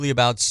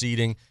about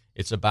seeding.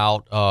 It's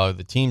about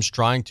the teams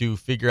trying to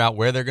figure out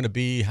where they're going to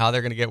be, how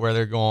they're going to get where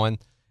they're going,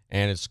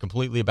 and it's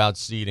completely about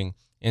seeding.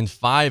 In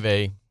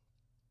 5A,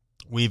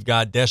 we've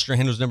got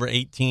Destrehan, who's number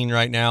 18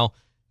 right now.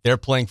 They're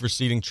playing for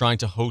seeding, trying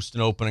to host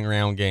an opening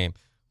round game.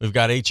 We've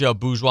got HL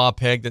Bourgeois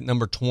pegged at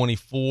number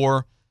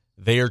 24.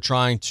 They are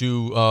trying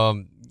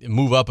to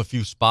move up a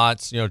few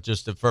spots,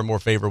 just for a more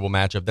favorable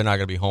matchup. They're not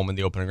going to be home in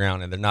the opening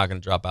round, and they're not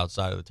going to drop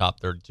outside of the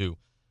top 32.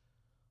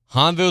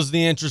 Hahnville's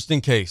the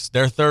interesting case.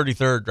 They're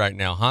 33rd right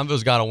now.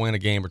 Hahnville's got to win a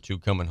game or two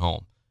coming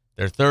home.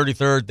 They're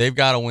 33rd. They've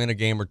got to win a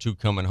game or two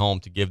coming home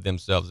to give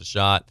themselves a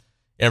shot.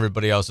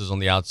 Everybody else is on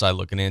the outside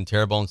looking in.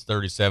 Terrebonne's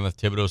 37th.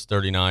 Thibodeau's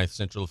 39th.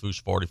 Central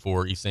Lafourche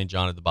 44. East St.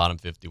 John at the bottom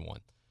 51.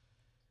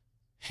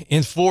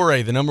 In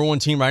 4A, the number one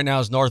team right now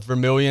is North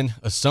Vermilion.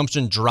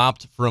 Assumption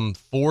dropped from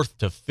 4th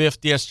to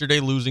 5th yesterday,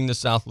 losing to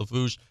South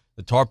Lafourche.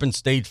 The Tarpon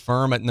stayed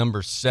firm at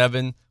number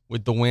 7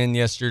 with the win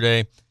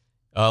yesterday.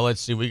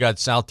 Let's see. We got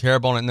South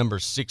Terrebonne at number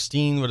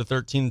 16 with a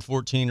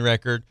 13-14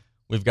 record.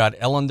 We've got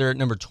Ellender at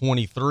number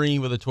 23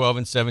 with a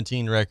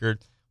 12-17 record.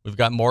 We've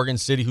got Morgan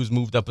City, who's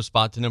moved up a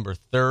spot to number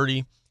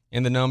 30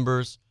 in the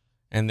numbers.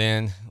 And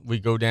then we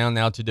go down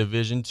now to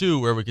Division 2,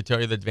 where we could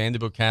tell you that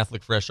Vanderbilt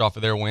Catholic, fresh off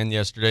of their win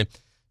yesterday,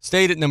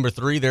 stayed at number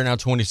 3. They're now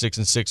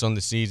 26-6 on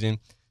the season.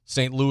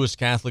 St. Louis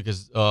Catholic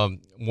is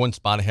one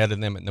spot ahead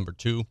of them at number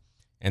 2.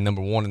 And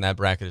number 1 in that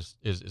bracket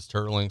is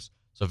Turtlings.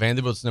 So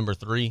Vanderbilt's number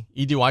 3.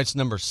 E.D. White's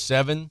number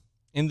 7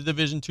 in the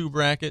Division 2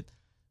 bracket.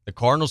 The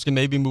Cardinals can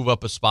maybe move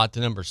up a spot to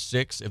number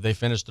 6 if they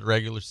finish the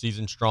regular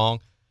season strong.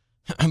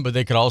 But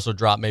they could also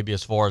drop maybe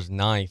as far as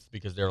 9th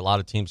because there are a lot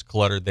of teams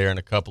cluttered there and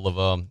a couple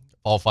of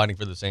all fighting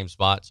for the same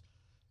spots.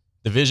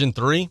 Division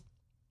 3,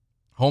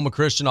 Houma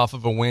Christian off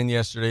of a win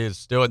yesterday is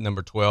still at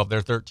number 12.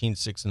 They're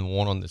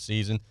 13-6-1 on the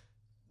season.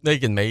 They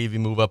can maybe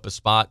move up a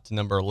spot to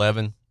number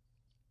 11.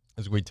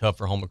 It's going to be tough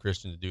for Houma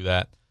Christian to do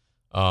that.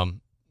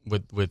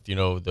 With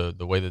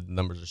the way that the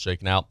numbers are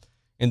shaking out.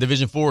 In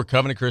Division 4,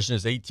 Covenant Christian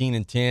is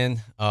 18-10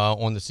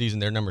 on the season.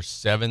 They're number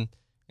 7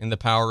 in the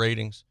power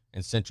ratings,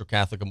 and Central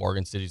Catholic of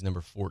Morgan City is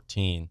number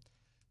 14.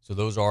 So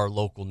those are our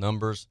local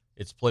numbers.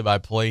 It's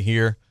play-by-play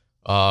here.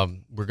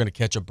 We're going to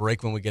catch a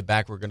break. When we get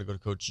back, we're going to go to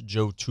Coach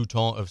Joe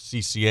Teuton of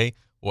CCA.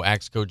 We'll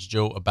ask Coach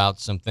Joe about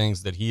some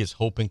things that he is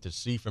hoping to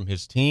see from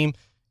his team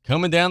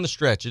coming down the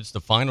stretch. It's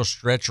the final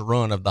stretch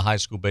run of the high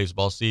school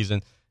baseball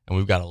season, and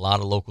we've got a lot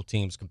of local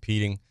teams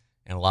competing.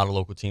 And a lot of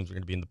local teams are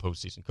going to be in the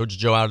postseason. Coach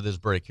Joe out of this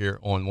break here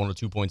on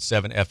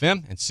 102.7 FM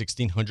and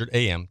 1600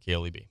 AM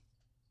KLEB.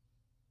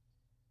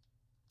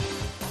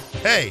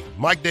 Hey,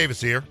 Mike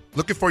Davis here.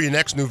 Looking for your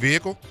next new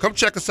vehicle? Come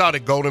check us out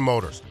at Golden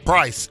Motors.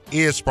 Price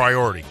is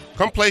priority.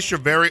 Come place your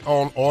very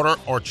own order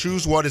or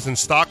choose what is in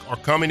stock or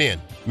coming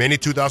in. Many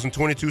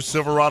 2022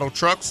 Silverado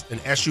trucks and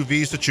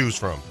SUVs to choose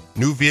from.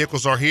 New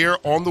vehicles are here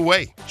on the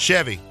way.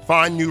 Chevy,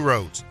 find new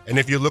roads. And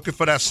if you're looking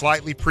for that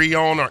slightly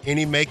pre-owned or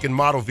any make and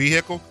model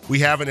vehicle, we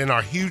have it in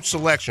our huge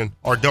selection,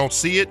 or don't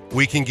see it,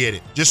 we can get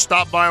it. Just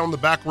stop by on the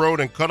back road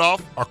and cut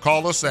off or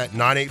call us at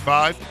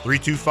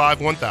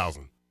 985-325-1000.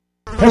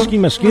 Pesky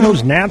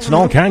mosquitoes, gnats, and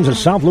all kinds of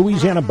South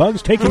Louisiana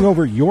bugs taking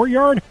over your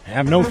yard?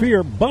 Have no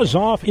fear. Buzz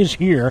Off is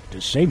here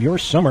to save your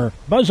summer.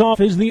 Buzz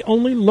Off is the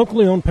only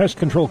locally owned pest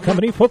control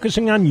company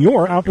focusing on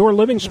your outdoor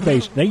living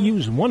space. They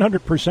use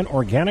 100%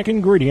 organic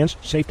ingredients,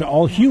 safe to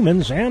all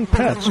humans and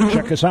pets.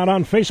 Check us out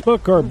on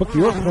Facebook or book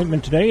your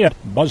appointment today at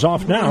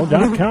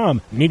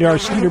buzzoffnow.com. Need our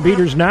skeeter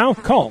beaters now?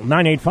 Call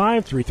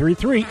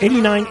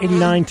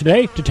 985-333-8989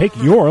 today to take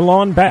your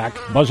lawn back.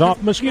 Buzz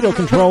Off Mosquito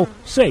Control.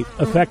 Safe,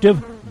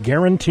 effective,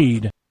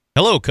 guaranteed.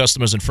 Hello,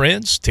 customers and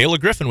friends. Taylor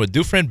Griffin with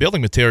Dufresne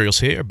Building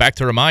Materials here, back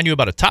to remind you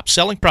about a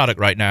top-selling product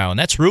right now, and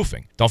that's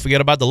roofing. Don't forget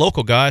about the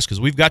local guys,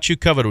 because we've got you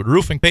covered with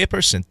roofing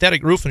paper,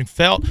 synthetic roofing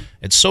felt,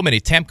 and so many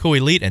Tamco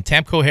Elite and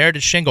Tamco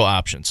Heritage shingle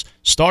options.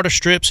 Starter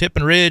strips, hip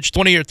and ridge,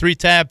 20-year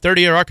 3-tab,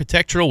 30-year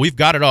architectural, we've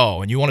got it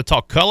all. And you want to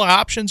talk color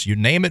options, you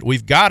name it,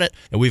 we've got it.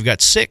 And we've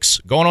got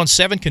 6, going on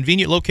 7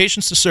 convenient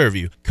locations to serve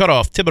you.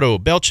 Cutoff, Thibodaux,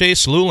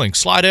 Belchase, Luling,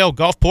 Slidell,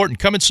 Gulfport, and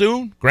coming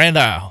soon, Grand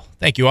Isle.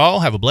 Thank you all.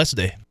 Have a blessed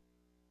day.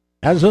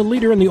 As a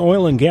leader in the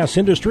oil and gas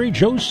industry,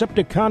 Joe's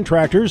Septic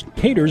Contractors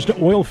caters to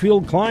oil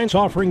field clients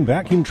offering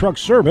vacuum truck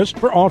service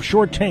for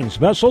offshore tanks,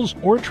 vessels,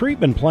 or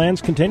treatment plants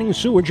containing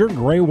sewage or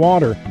gray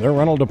water. Their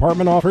rental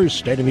department offers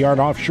state-of-the-art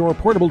offshore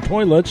portable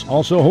toilets,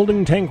 also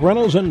holding tank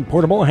rentals and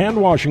portable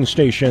hand washing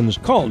stations.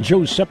 Call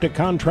Joe's Septic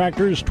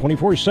Contractors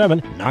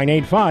 24/7,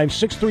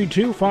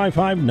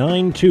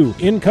 985-632-5592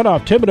 in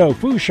Cutoff, Thibodaux,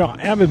 Fourche,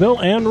 Abbeville,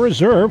 and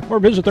Reserve,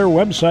 or visit their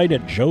website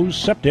at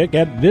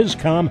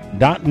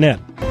joesseptic@viscom.net.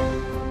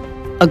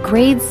 A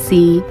grade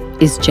C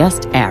is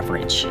just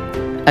average.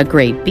 A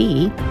grade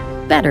B,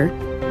 better.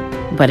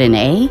 But an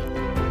A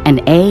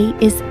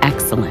is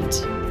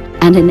excellent.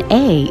 And an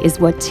A is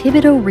what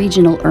Thibodaux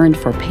Regional earned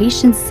for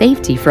patient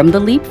safety from the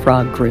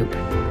Leapfrog Group,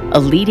 a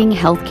leading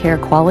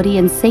healthcare quality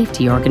and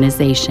safety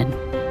organization.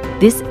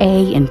 This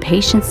A in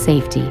patient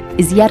safety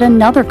is yet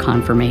another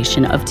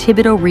confirmation of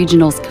Thibodaux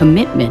Regional's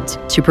commitment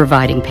to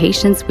providing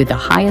patients with the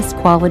highest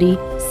quality,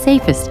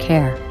 safest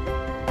care.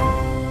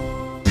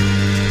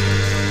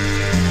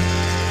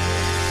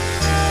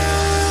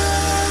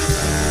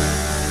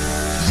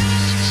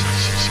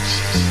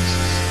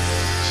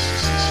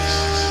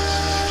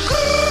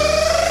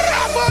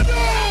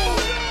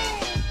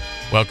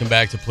 Welcome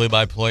back to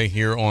Play-by-Play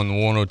here on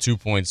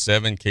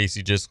 102.7.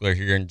 Casey Gisler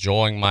here,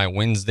 enjoying my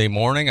Wednesday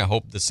morning. I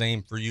hope the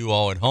same for you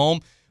all at home.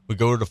 We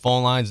go to the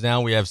phone lines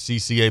now. We have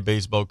CCA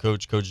baseball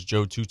coach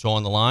Joe Teuton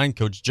on the line.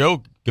 Coach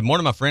Joe, good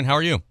morning, my friend. How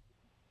are you?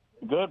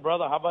 Good,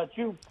 brother. How about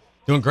you?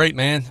 Doing great,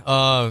 man.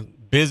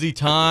 Busy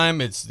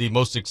time. It's the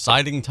most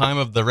exciting time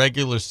of the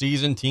regular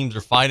season. Teams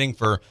are fighting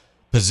for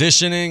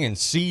positioning and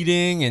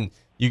seeding, and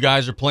you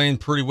guys are playing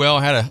pretty well.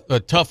 Had a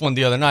tough one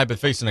the other night, but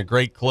facing a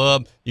great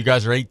club. You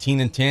guys are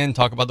 18-10.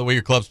 Talk about the way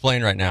your club's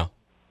playing right now.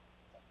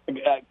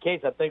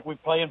 Case, I think we're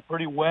playing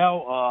pretty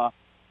well.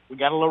 We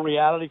got a little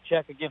reality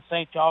check against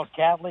St. Charles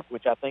Catholic,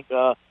 which I think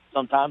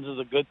sometimes is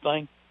a good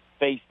thing.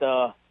 Faced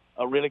a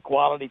really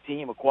quality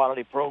team, a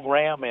quality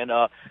program, and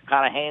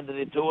kind of handed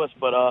it to us.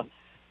 But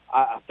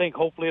I think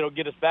hopefully it'll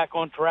get us back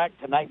on track.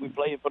 Tonight we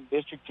played for the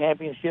district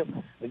championship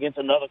against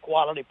another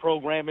quality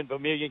program in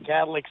Vermilion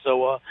Catholic,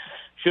 so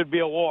should be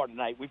a war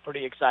tonight. We're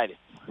pretty excited.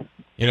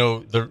 You know,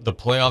 the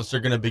playoffs are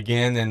going to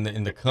begin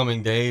in the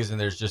coming days, and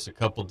there's just a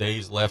couple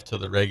days left to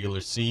the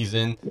regular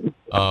season.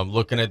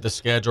 Looking at the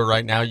schedule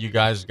right now, you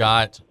guys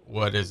got,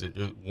 what is it,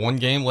 1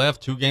 game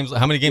left, 2 games left?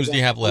 How many games do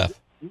you have left?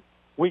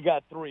 We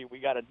got 3. We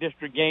got a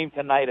district game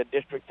tonight, a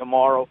district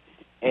tomorrow,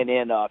 and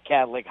then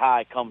Catholic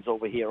High comes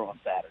over here on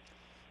Saturday.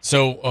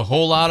 So a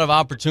whole lot of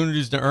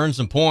opportunities to earn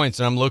some points,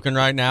 and I'm looking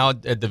right now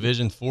at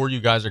Division 4.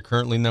 You guys are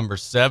currently number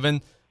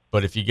 7,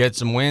 but if you get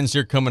some wins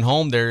here coming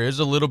home, there is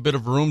a little bit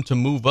of room to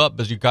move up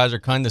as you guys are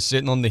kind of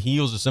sitting on the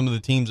heels of some of the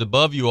teams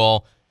above you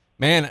all.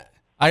 Man,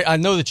 I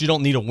know that you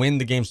don't need to win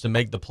the games to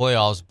make the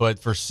playoffs, but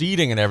for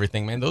seeding and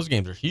everything, man, those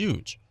games are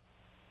huge.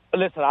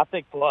 Listen, I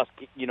think for us,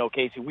 you know,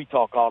 Casey, we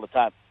talk all the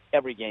time.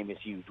 Every game is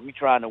huge. We're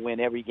trying to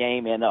win every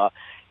game, and,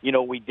 you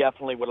know, we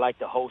definitely would like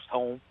to host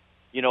home.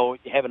 You know,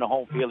 having a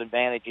home field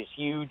advantage is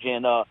huge,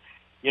 and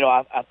you know,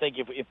 I think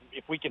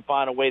if we can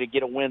find a way to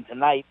get a win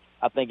tonight,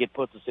 I think it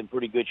puts us in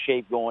pretty good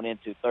shape going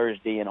into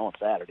Thursday and on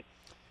Saturday.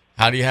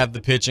 How do you have the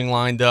pitching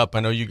lined up?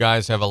 I know you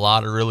guys have a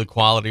lot of really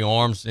quality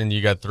arms, and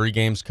you got 3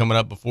 games coming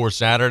up before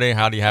Saturday.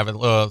 How do you have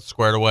it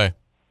squared away?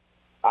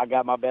 I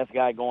got my best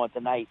guy going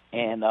tonight,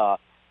 and I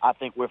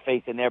think we're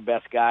facing their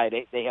best guy.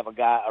 They have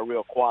a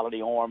real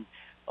quality arm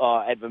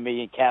at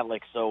Vermilion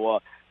Catholic, so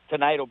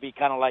tonight will be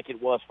kind of like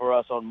it was for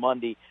us on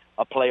Monday,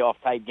 a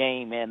playoff-type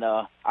game, and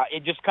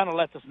it just kind of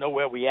lets us know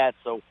where we at.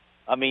 So,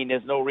 I mean,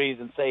 there's no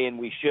reason saying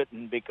we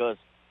shouldn't, because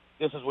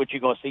this is what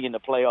you're going to see in the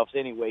playoffs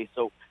anyway.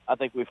 So I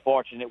think we're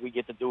fortunate we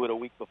get to do it a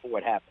week before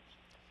it happens.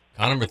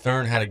 Connor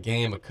Mathern had a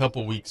game a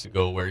couple weeks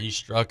ago where he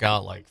struck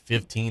out like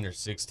 15 or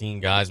 16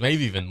 guys,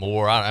 maybe even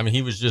more. I mean,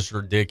 he was just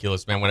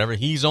ridiculous, man. Whenever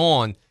he's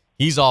on,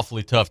 he's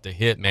awfully tough to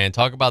hit, man.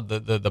 Talk about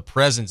the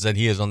presence that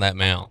he is on that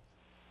mound.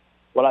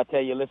 Well, I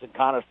tell you, listen,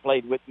 Connor's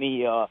played with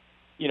me.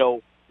 You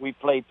know, we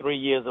played 3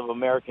 years of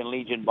American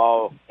Legion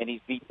ball, and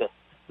he's beat the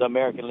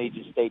American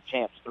Legion state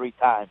champs 3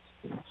 times.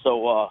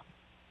 So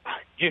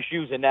just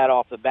using that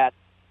off the bat,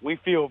 we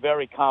feel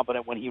very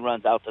confident when he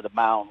runs out to the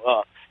mound.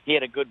 He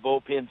had a good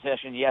bullpen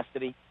session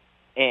yesterday,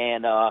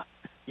 and,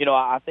 you know,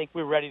 I think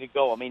we're ready to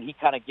go. I mean, he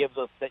kind of gives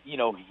us that, you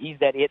know, he's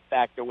that it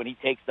factor when he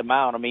takes the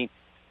mound. I mean,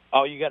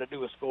 all you got to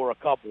do is score a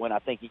couple, and I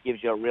think he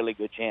gives you a really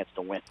good chance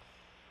to win.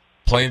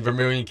 Playing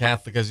Vermilion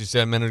Catholic, as you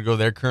said a minute ago,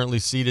 they're currently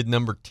seeded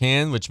number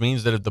 10, which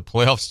means that if the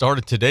playoffs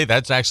started today,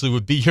 that's actually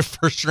would be your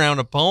first-round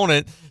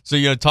opponent. So,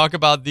 you know, talk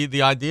about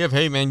the idea of,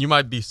 hey, man, you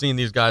might be seeing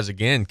these guys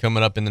again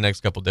coming up in the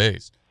next couple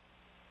days.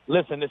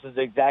 Listen, this is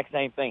the exact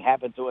same thing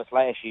happened to us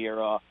last year.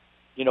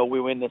 You know, we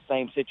were in the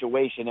same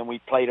situation, and we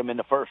played them in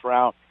the first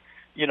round,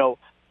 you know,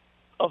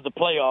 of the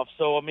playoffs.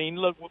 So, I mean,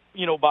 look,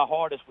 you know, by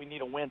hardest, we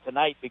need a win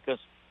tonight because,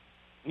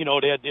 you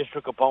know, they're a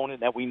district opponent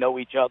that we know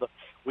each other.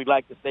 We'd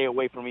like to stay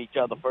away from each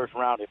other first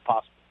round if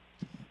possible.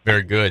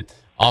 Very good.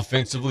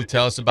 Offensively,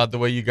 tell us about the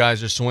way you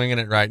guys are swinging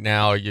it right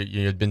now.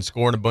 You had been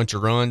scoring a bunch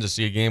of runs. I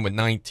see a game with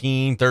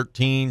 19,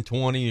 13,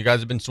 20. You guys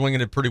have been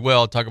swinging it pretty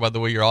well. Talk about the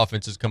way your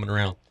offense is coming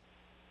around.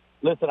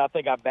 Listen, I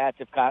think our bats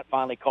have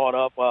finally caught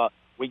up.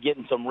 We're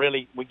getting some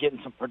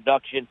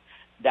production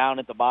down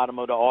at the bottom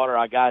of the order.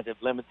 Our guys have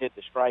limited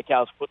the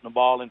strikeouts, putting the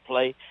ball in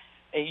play.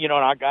 And, you know,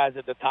 and our guys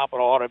at the top of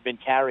the order have been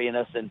carrying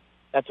us, and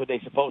that's what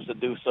they're supposed to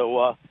do.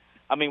 So,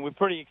 I mean, we're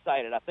pretty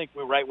excited. I think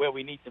we're right where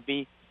we need to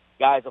be.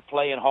 Guys are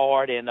playing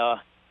hard, and,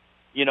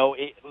 you know,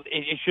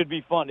 it should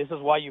be fun. This is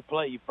why you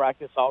play. You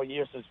practice all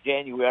year since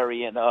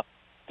January and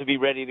to be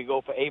ready to go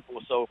for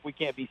April. So if we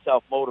can't be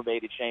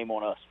self-motivated, shame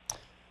on us.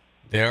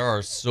 There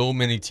are so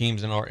many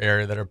teams in our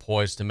area that are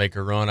poised to make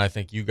a run. I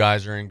think you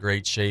guys are in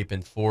great shape.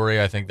 In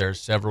 4A, I think there are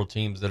several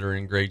teams that are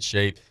in great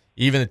shape.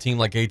 Even a team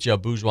like HL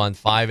Bourgeois in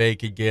 5A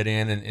could get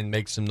in and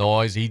make some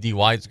noise. E.D.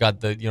 White's got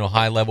the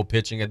high-level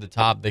pitching at the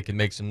top. They can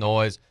make some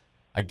noise.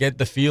 I get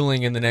the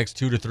feeling in the next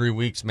 2 to 3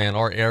 weeks, man,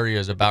 our area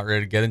is about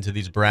ready to get into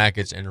these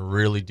brackets and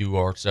really do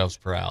ourselves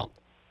proud.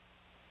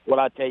 Well,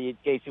 I tell you,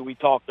 Casey, we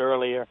talked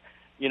earlier.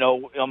 You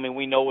know, I mean,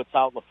 we know what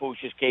South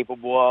Lafourche is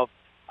capable of.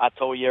 I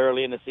told you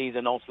early in the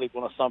season, don't sleep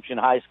on Assumption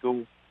High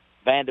School.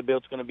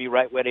 Vanderbilt's going to be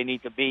right where they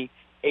need to be.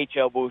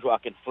 HL Bourgeois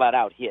can flat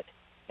out hit.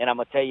 And I'm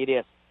going to tell you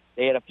this,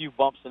 They had a few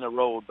bumps in the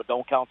road, but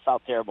don't count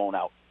South Terrebonne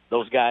out.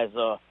 Those guys,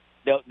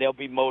 they'll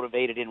be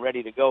motivated and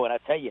ready to go. And I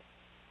tell you,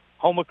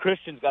 Homer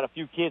Christian's got a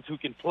few kids who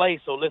can play,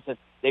 so listen,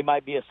 they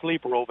might be a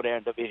sleeper over there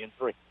in Division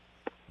III.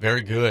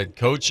 Very good.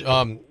 Coach,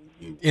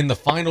 in the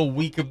final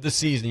week of the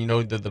season, you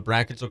know, the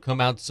brackets will come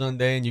out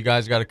Sunday, and you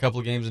guys got a couple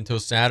of games until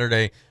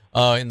Saturday.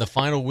 In the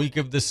final week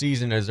of the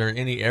season, is there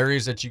any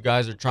areas that you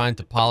guys are trying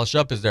to polish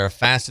up? Is there a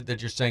facet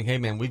that you're saying, hey,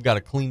 man, we've got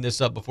to clean this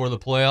up before the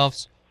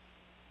playoffs?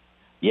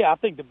 Yeah, I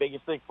think the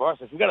biggest thing for us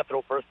is we got to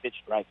throw first pitch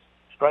strikes.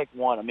 Strike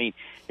one. I mean,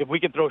 if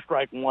we can throw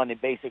strike one,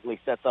 it basically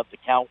sets up the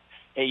count.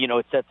 And, you know,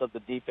 it sets up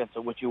the defense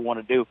of what you want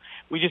to do.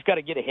 We just got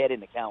to get ahead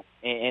in the count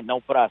and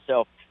don't put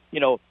ourselves,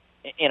 you know,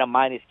 in a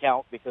minus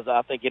count, because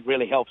I think it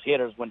really helps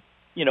hitters when,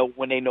 you know,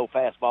 when they know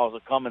fastballs are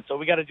coming. So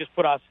we got to just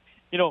put us,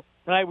 you know,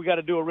 tonight we got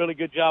to do a really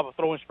good job of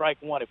throwing strike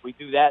one. If we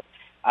do that,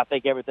 I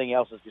think everything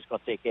else is just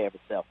going to take care of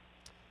itself.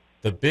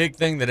 The big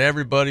thing that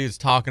everybody is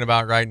talking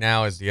about right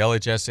now is the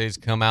LHSA's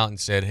come out and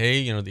said, hey,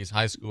 you know, these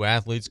high school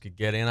athletes could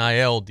get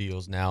NIL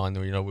deals now, and,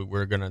 you know,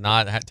 we're going to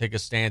not take a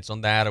stance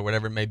on that or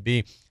whatever it may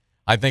be.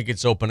 I think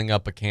it's opening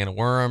up a can of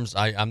worms.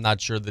 I'm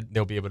not sure that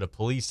they'll be able to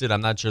police it.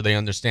 I'm not sure they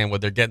understand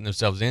what they're getting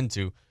themselves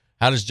into.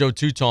 How does Joe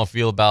Teuton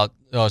feel about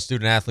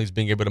student athletes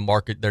being able to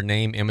market their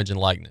name, image, and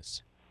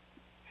likeness?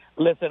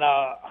 Listen,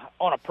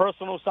 on a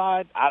personal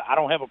side, I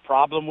don't have a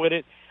problem with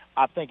it.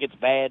 I think it's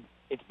bad.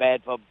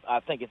 I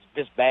think it's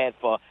just bad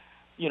for,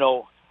 you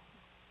know,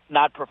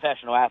 not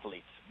professional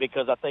athletes,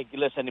 because I think,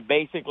 listen,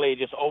 basically it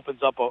just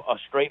opens up a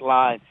straight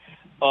line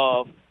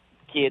of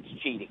kids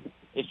cheating.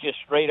 It's just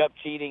straight up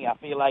cheating. I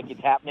feel like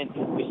it's happening.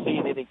 We're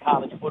seeing it in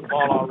college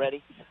football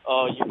already.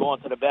 You're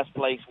going to the best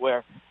place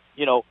where,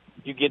 you know,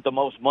 you get the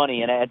most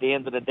money. And at the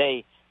end of the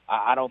day,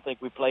 I don't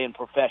think we play in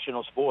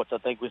professional sports. I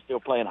think we're still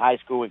playing high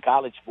school and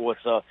college sports.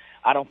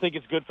 I don't think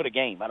it's good for the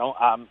game.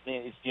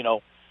 It's, you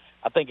know,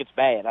 I think it's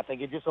bad. I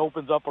think it just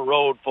opens up a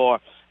road for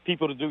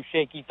people to do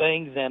shaky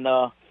things, and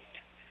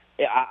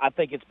I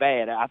think it's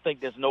bad. I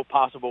think there's no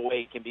possible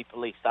way it can be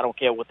policed. I don't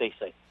care what they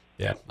say.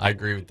 Yeah, I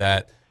agree with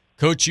that.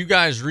 Coach, you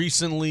guys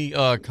recently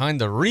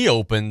kind of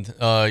reopened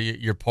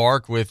your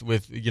park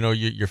with you know,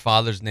 your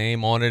father's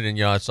name on it, and,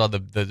 you know, I saw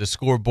the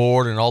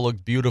scoreboard and it all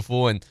looked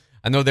beautiful, and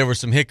I know there were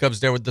some hiccups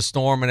there with the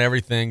storm and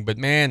everything, but,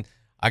 man,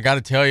 I got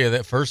to tell you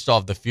that, first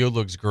off, the field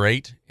looks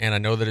great, and I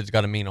know that it's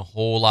got to mean a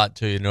whole lot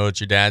to you to know that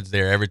your dad's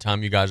there every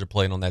time you guys are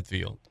playing on that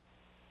field.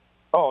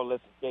 Oh,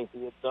 listen,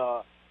 Casey,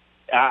 it's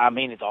I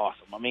mean, it's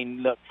awesome. I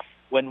mean, look,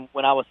 when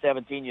I was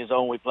 17 years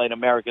old, we played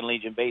American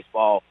Legion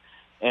baseball,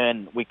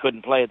 and we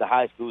couldn't play at the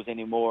high schools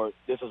anymore.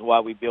 This is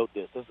why we built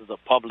this. This is a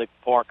public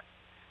park,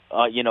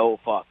 you know,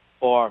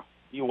 for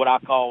you, what I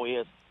call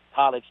is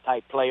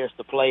college-type players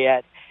to play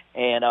at,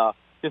 and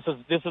this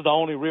is the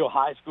only real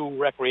high school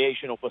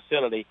recreational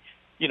facility,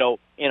 you know,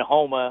 in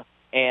Houma,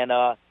 and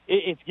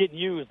it's getting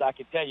used. I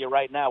can tell you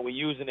right now, we're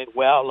using it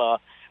well.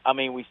 I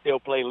mean, we still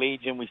play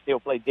Legion, we still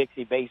play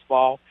Dixie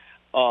baseball.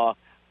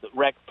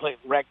 Rec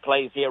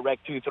plays here. Rec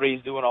 2-3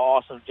 is doing an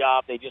awesome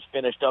job. They just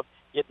finished up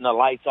getting the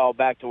lights all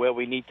back to where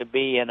we need to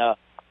be, and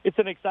it's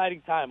an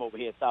exciting time over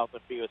here at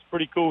Southland Field. It's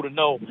pretty cool to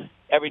know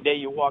every day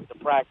you walk to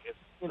practice,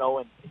 you know,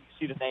 and you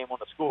see the name on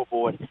the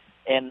scoreboard.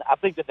 And I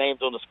think the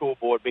name's on the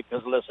scoreboard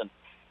because, listen,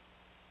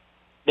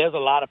 there's a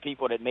lot of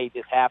people that made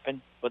this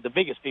happen, but the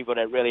biggest people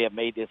that really have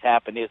made this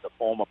happen is the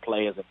former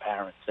players and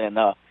parents. And,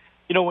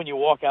 you know, when you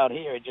walk out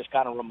here, it just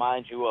kind of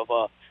reminds you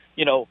of,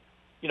 you know,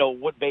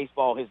 what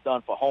baseball has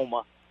done for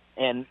Houma.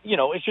 And, you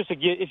know, it's just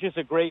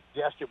a great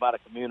gesture by the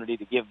community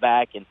to give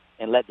back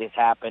and let this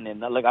happen. And,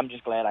 look, I'm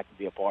just glad I could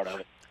be a part of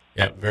it.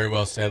 Yeah, very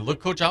well said.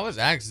 Look, Coach, I was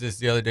asked this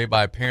the other day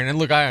by a parent. And,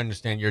 look, I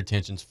understand your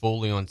attention's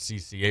fully on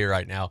CCA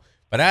right now.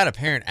 But I had a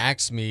parent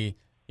ask me,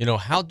 you know,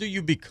 how do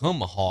you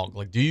become a Hog?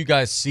 Like, do you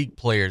guys seek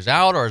players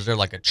out, or is there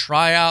like a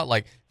tryout?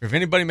 Like, if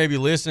anybody may be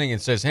listening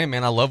and says, hey,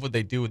 man, I love what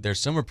they do with their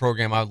summer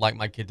program, I would like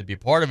my kid to be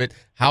part of it,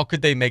 how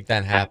could they make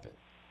that happen?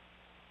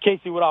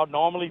 Casey, what I'll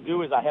normally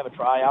do is I have a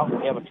tryout.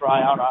 We have a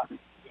tryout. We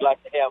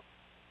like to have,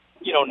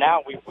 you know,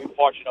 now we're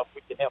fortunate enough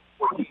we can have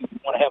 14. We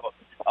want to have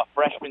a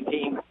freshman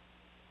team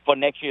for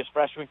next year's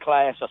freshman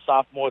class, a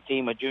sophomore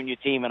team, a junior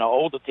team, and an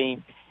older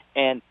team.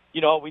 And,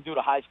 you know, we do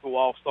the high school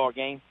all-star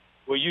game.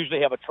 We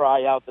usually have a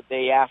tryout the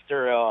day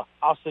after.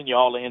 I'll send you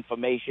all the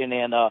information.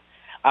 And,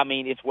 I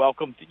mean, it's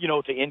welcome, you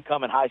know, to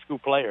incoming high school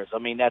players. I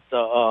mean, that's,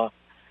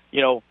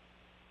 you know,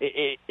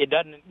 it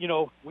doesn't, you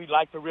know, we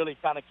like to really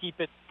kind of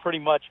keep it pretty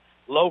much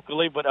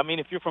locally. But, I mean,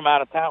 if you're from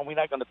out of town, we're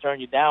not going to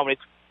turn you down.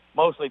 It's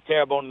mostly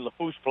Terrebonne and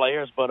Lafourche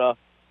players. But,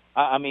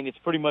 I mean, it's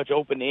pretty much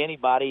open to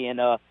anybody. And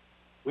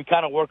we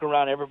kind of work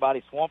around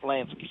everybody's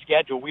Swampland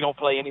schedule. We don't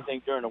play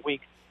anything during the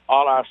week.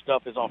 All our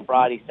stuff is on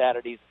Fridays,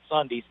 Saturdays, and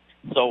Sundays.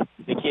 So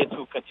the kids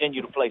who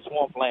continue to play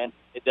Swampland,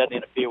 it doesn't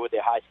interfere with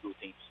their high school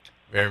teams.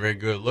 Very, very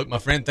good. Look, my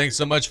friend, thanks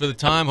so much for the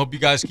time. Hope you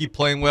guys keep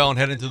playing well and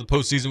head into the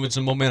postseason with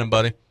some momentum,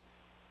 buddy.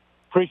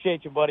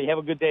 Appreciate you, buddy. Have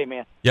a good day,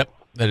 man. Yep,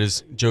 that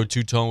is Joe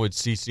Teuton with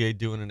CCA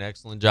doing an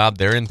excellent job.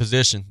 They're in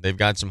position. They've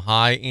got some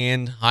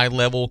high-end,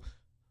 high-level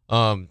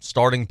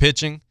starting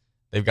pitching.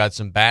 They've got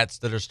some bats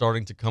that are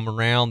starting to come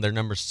around. They're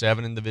number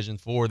 7 in Division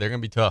 4. They're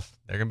going to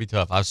be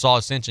tough. I saw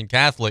Ascension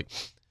Catholic,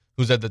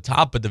 who's at the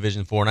top of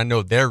Division 4, and I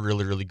know they're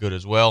really, really good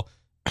as well.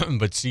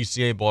 But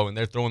CCA, boy, when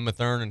they're throwing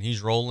Mathern and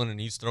he's rolling and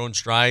he's throwing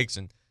strikes,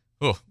 and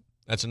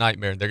that's a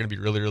nightmare. They're going to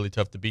be really, really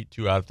tough to beat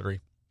 2 out of 3.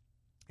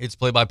 It's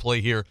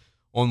play-by-play here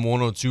on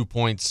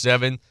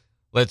 102.7.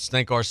 Let's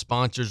thank our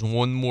sponsors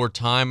one more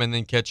time and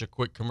then catch a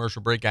quick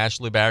commercial break.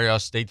 Ashley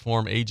Barrios, State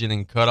Farm Agent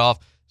and Cutoff,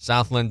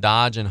 Southland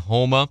Dodge and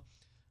Homa.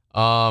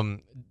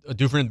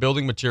 Different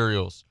building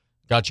materials.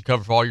 Got you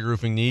covered for all your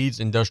roofing needs.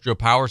 Industrial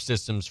Power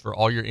Systems for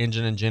all your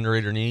engine and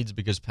generator needs,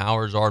 because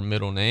power is our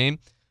middle name.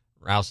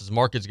 Rouse's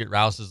Markets, get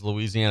Rouse's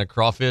Louisiana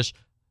Crawfish.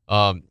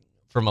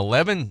 From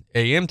 11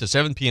 a.m. to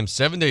 7 p.m.,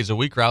 7 days a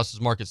week,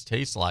 Rouse's Markets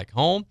taste like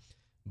home.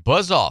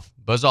 Buzz Off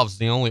is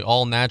the only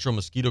all-natural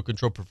mosquito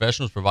control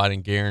professionals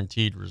providing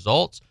guaranteed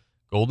results.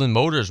 Golden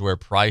Motors, where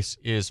price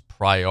is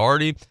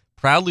priority.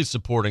 Proudly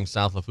supporting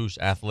South Lafourche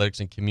athletics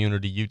and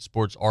community youth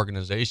sports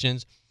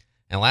organizations.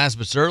 And last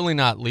but certainly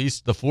not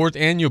least, the 4th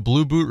annual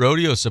Blue Boot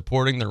Rodeo,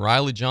 supporting the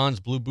Riley Johns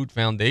Blue Boot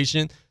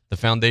Foundation. The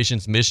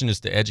foundation's mission is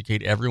to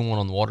educate everyone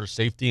on water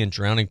safety and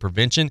drowning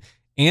prevention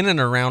in and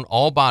around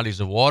all bodies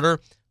of water,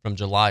 from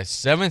July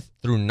 7th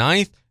through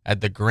 9th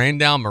at the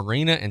Grand Isle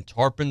Marina and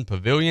Tarpon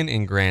Pavilion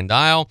in Grand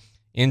Isle.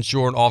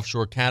 Inshore and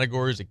offshore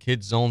categories, a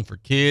kids zone for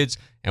kids.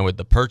 And with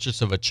the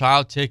purchase of a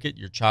child ticket,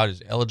 your child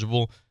is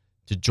eligible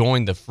to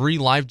join the free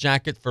Life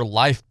Jacket for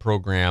Life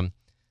program.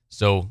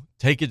 So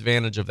take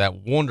advantage of that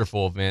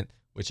wonderful event,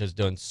 which has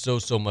done so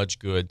much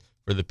good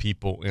for the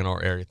people in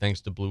our area. Thanks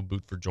to Blue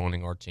Boot for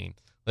joining our team.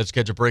 Let's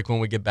catch a break. When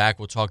we get back,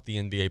 we'll talk the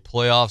NBA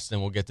playoffs.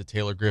 Then we'll get to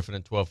Taylor Griffin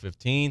at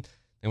 12:15.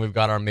 Then we've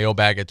got our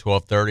mailbag at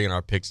 12:30 and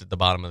our picks at the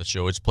bottom of the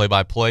show. It's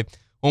play-by-play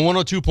on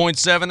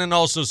 102.7 and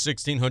also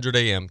 1600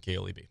 AM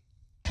KLEB.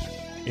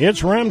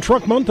 It's Ram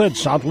Truck Month at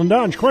Southland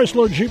Dodge,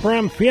 Chrysler, Jeep,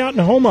 Ram, Fiat, and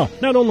Homa.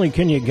 Not only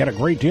can you get a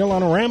great deal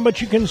on a Ram, but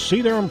you can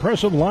see their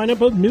impressive lineup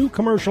of new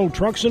commercial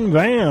trucks and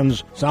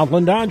vans.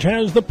 Southland Dodge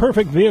has the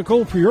perfect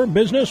vehicle for your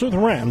business with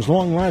Ram's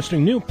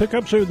long-lasting new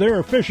pickups or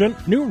their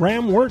efficient new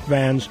Ram work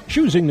vans.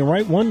 Choosing the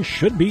right one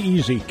should be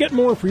easy. Get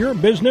more for your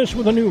business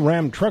with a new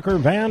Ram trucker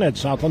van at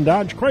Southland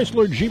Dodge,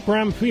 Chrysler, Jeep,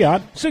 Ram,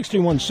 Fiat,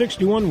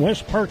 6161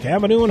 West Park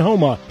Avenue in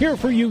Homa. Here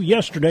for you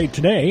yesterday,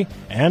 today,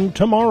 and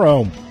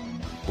tomorrow.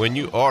 When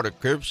you order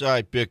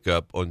curbside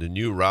pickup on the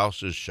new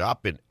Rouse's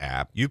shopping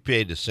app, you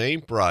pay the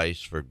same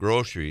price for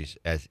groceries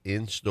as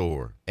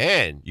in-store.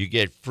 And you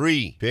get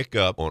free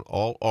pickup on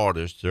all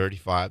orders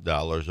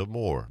 $35 or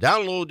more.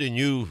 Download the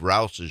new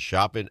Rouse's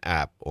shopping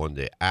app on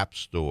the App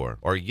Store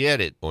or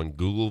get it on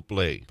Google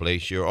Play.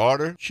 Place your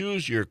order,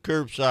 choose your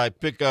curbside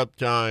pickup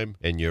time,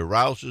 and your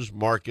Rouse's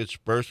Markets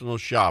personal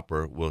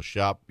shopper will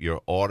shop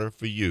your order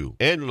for you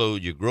and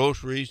load your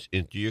groceries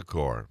into your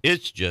car.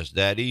 It's just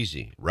that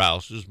easy.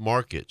 Rouse's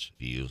Markets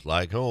feels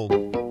like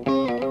home.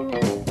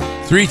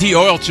 3T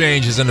Oil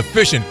Change is an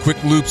efficient,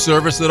 quick loop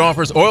service that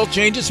offers oil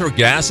changes for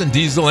gas and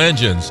diesel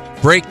engines,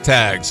 brake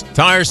tags,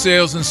 tire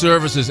sales and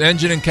services,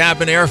 engine and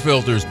cabin air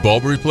filters,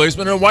 bulb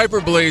replacement, and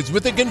wiper blades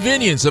with the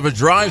convenience of a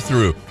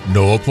drive-through.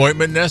 No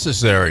appointment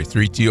necessary.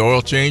 3T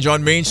Oil Change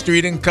on Main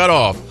Street in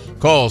Cutoff.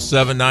 Call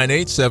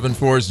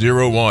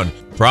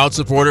 798-7401. Proud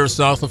supporter of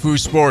South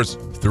Lafourche sports.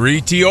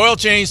 3T Oil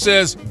Change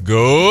says,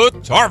 go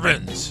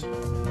Tarpons!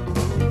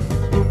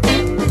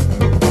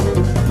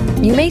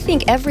 You may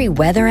think every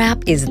weather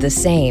app is the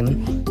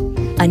same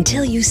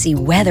until you see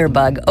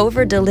WeatherBug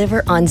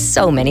over-deliver on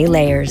so many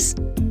layers.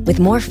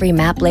 With more free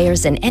map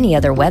layers than any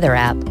other weather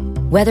app,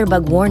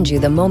 WeatherBug warns you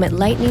the moment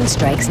lightning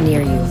strikes near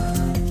you,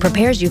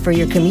 prepares you for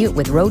your commute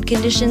with road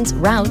conditions,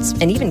 routes,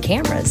 and even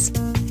cameras.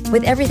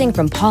 With everything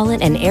from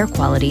pollen and air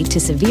quality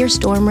to severe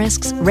storm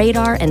risks,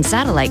 radar, and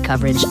satellite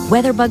coverage,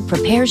 WeatherBug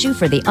prepares you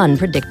for the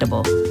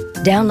unpredictable.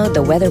 Download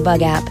the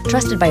WeatherBug app,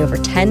 trusted by over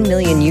 10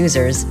 million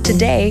users,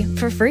 today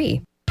for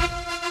free.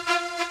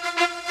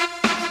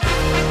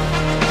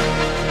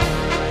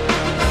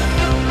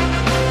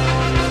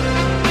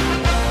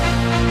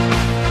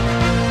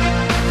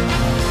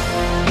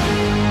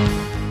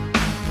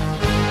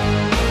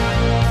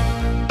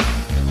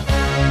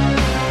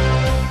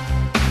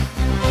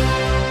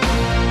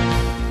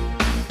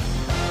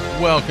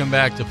 Welcome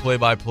back to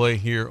Play-by-Play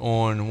here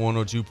on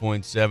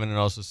 102.7 and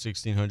also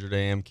 1600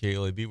 AM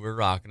KLAB. We're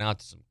rocking out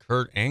to some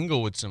Kurt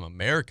Angle with some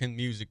American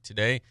music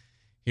today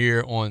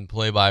here on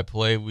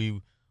Play-by-Play.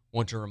 We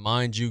want to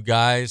remind you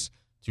guys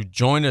to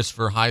join us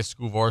for high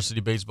school varsity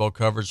baseball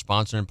coverage,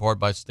 sponsored in part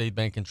by State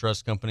Bank and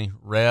Trust Company,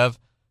 Rev,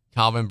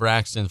 Calvin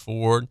Braxton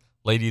Ford,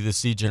 Lady of the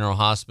Sea General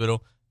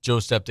Hospital, Joe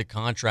Septic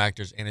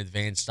Contractors, and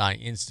Advanced Eye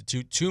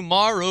Institute.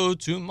 Tomorrow,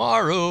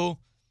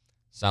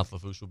 South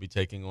Lafourche will be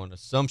taking on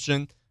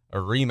Assumption, a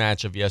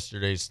rematch of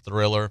yesterday's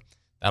thriller.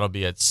 That'll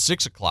be at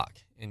 6 o'clock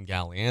in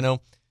Galliano.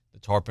 The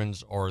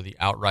Tarpons are the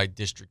outright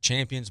district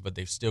champions, but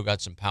they've still got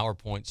some power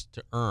points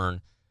to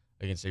earn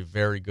against a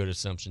very good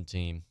Assumption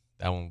team.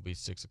 That one will be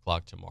 6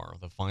 o'clock tomorrow,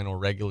 the final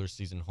regular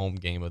season home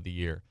game of the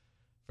year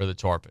for the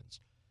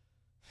Tarpons.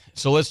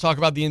 So let's talk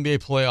about the NBA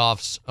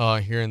playoffs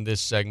here in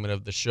this segment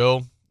of the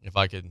show. if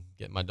I could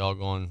get my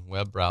doggone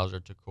web browser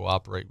to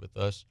cooperate with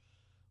us.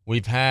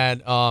 We've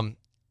had a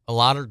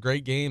lot of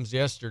great games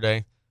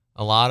yesterday,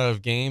 a lot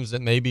of games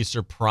that maybe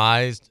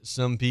surprised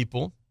some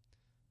people.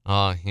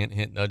 Hint,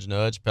 hint, nudge,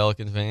 nudge,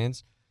 Pelican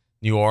fans.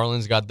 New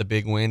Orleans got the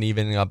big win,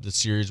 evening up the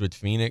series with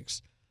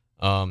Phoenix.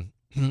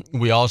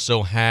 We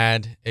also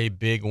had a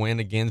big win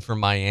again for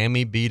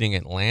Miami, beating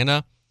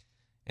Atlanta.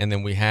 And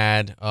then we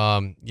had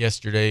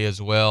yesterday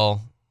as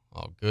well.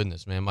 Oh,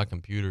 goodness, man, my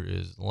computer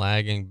is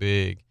lagging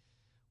big.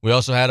 We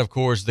also had, of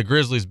course, the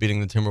Grizzlies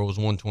beating the Timberwolves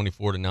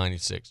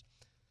 124-96.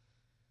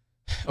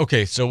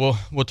 Okay, so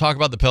we'll talk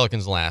about the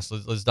Pelicans last.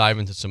 Let's dive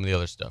into some of the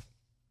other stuff.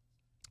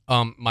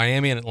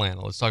 Miami and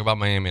Atlanta. Let's talk about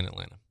Miami and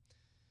Atlanta.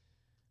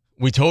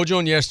 We told you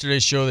on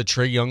yesterday's show that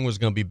Trae Young was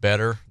going to be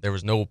better. There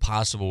was no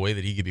possible way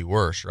that he could be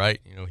worse, right?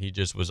 He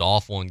just was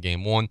awful in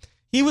game one.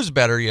 He was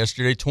better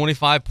yesterday,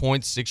 25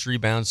 points, 6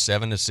 rebounds,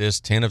 7 assists,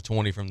 10 of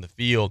 20 from the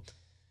field.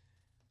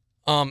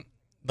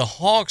 The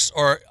Hawks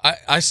are,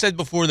 I said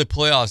before the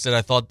playoffs that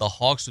I thought the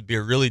Hawks would be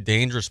a really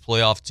dangerous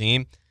playoff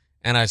team,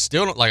 and I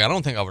still don't, I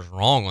don't think I was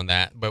wrong on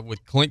that, but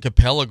with Clint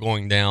Capella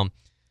going down,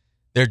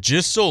 they're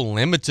just so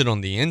limited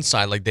on the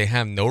inside. They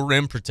have no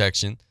rim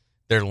protection.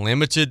 They're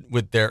limited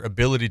with their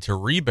ability to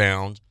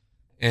rebound,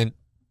 and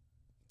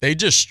they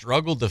just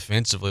struggle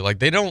defensively.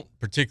 They don't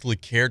particularly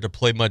care to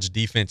play much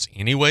defense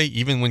anyway,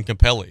 even when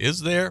Capella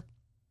is there.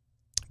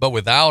 But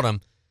without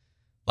him,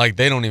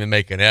 they don't even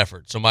make an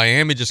effort. So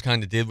Miami just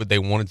kind of did what they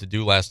wanted to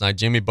do last night.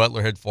 Jimmy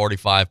Butler had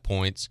 45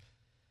 points.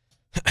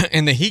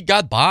 And the Heat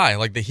got by.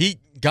 The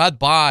Heat got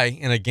by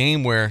in a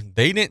game where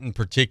they didn't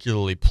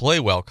particularly play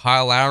well.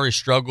 Kyle Lowry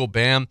struggled.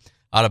 Bam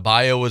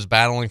Adebayo was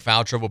battling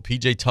foul trouble.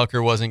 PJ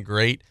Tucker wasn't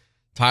great.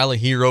 Tyler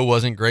Hero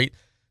wasn't great.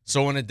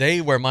 So in a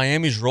day where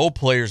Miami's role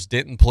players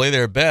didn't play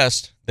their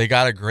best, they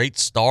got a great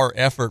star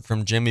effort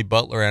from Jimmy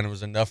Butler, and it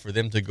was enough for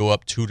them to go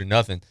up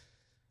 2-0.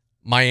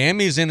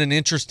 Miami's in an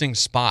interesting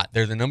spot.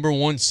 They're the number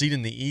 1 seed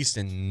in the East,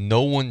 and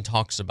no one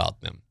talks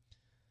about them.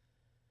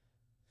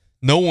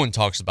 No one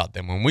talks about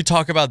them. When we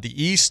talk about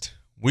the East,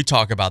 we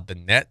talk about the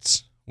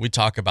Nets. We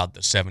talk about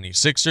the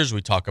 76ers.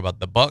 We talk about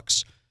the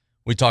Bucks.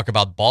 We talk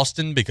about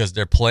Boston because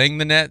they're playing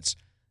the Nets.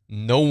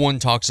 No one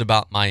talks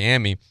about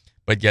Miami,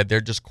 but yet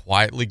they're just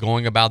quietly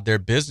going about their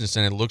business,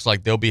 and it looks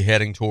like they'll be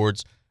heading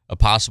towards a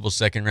possible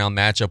second-round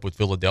matchup with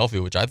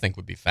Philadelphia, which I think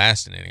would be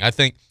fascinating.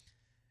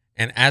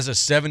 And as a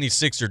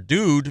 76er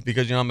dude,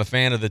 because I'm a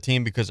fan of the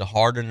team because of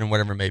Harden and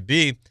whatever it may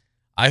be,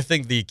 I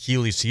think the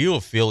Achilles heel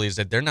of Philly is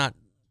that they're not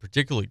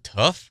particularly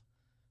tough.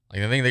 I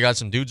think they got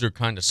some dudes who are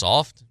kind of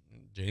soft,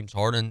 James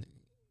Harden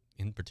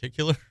in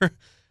particular.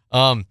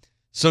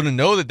 So to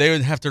know that they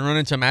would have to run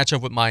into a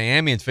matchup with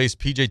Miami and face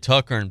PJ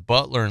Tucker and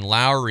Butler and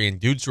Lowry and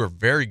dudes who are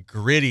very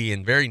gritty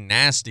and very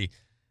nasty,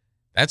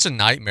 that's a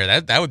nightmare.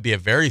 That would be a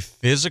very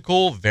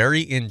physical,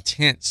 very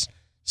intense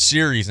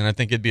series, and I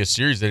think it'd be a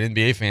series that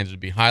NBA fans would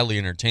be highly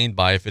entertained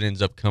by if it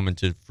ends up coming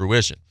to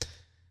fruition.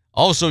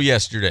 Also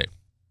yesterday,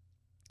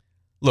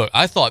 look,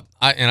 I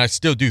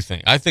still do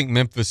think, I think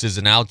Memphis is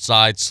an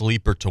outside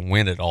sleeper to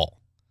win it all.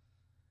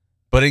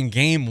 But in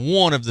game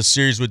 1 of the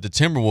series with the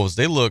Timberwolves,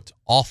 they looked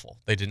awful.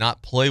 They did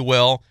not play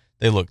well.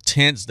 They looked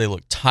tense. They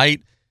looked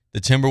tight. The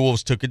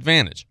Timberwolves took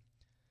advantage.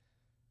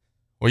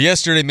 Well,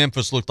 yesterday,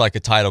 Memphis looked like a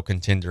title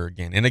contender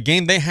again. In a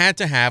game they had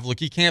to have.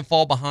 Look, you can't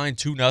fall behind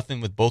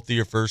 2-0 with both of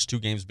your first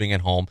 2 games being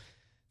at home.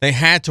 They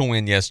had to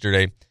win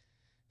yesterday,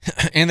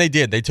 and they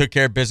did. They took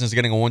care of business,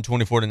 getting a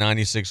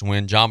 124-96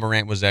 win. Ja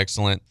Morant was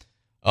excellent.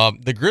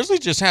 The Grizzlies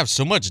just have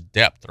so much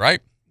depth, right?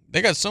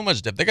 They got so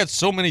much depth. They got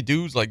so many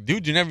dudes,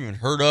 dudes you never even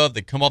heard of.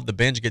 They come off the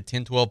bench, get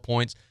 10, 12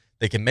 points.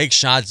 They can make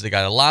shots. They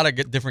got a lot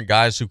of different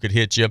guys who could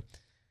hit you.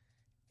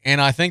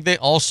 And I think they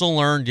also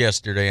learned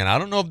yesterday, and I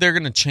don't know if they're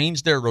going to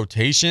change their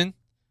rotation.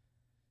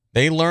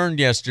 They learned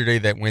yesterday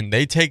that when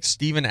they take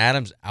Steven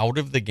Adams out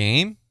of the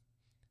game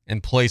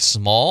and play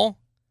small,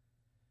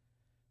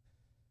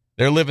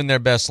 they're living their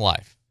best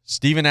life.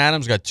 Steven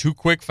Adams got 2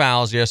 quick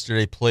fouls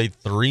yesterday, played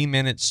 3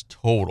 minutes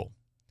total.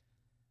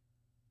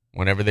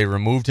 Whenever they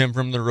removed him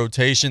from the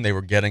rotation, they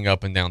were getting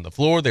up and down the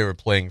floor. They were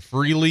playing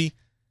freely,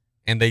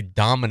 and they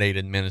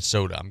dominated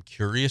Minnesota. I'm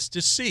curious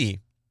to see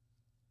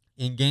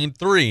in Game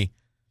 3,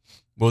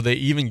 will they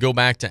even go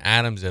back to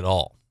Adams at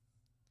all?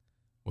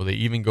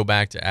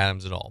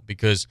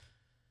 Because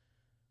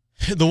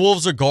the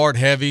Wolves are guard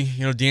heavy.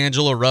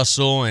 D'Angelo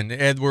Russell and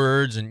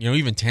Edwards, and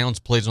even Towns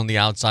plays on the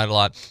outside a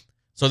lot.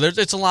 So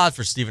it's a lot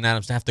for Steven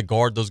Adams to have to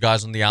guard those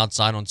guys on the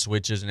outside on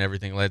switches and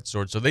everything of that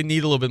sort. So they need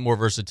a little bit more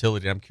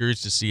versatility. I'm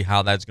curious to see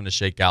how that's going to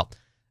shake out.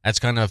 That's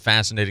kind of a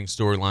fascinating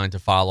storyline to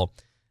follow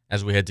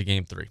as we head to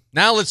Game 3.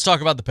 Now let's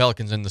talk about the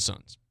Pelicans and the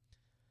Suns.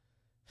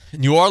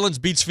 New Orleans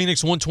beats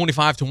Phoenix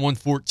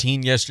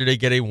 125-114 yesterday.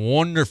 Get a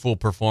wonderful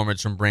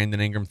performance from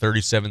Brandon Ingram,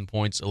 37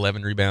 points,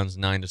 11 rebounds,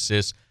 9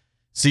 assists.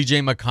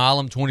 CJ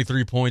McCollum,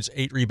 23 points,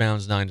 8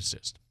 rebounds, 9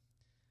 assists.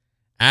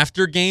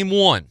 After Game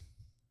 1,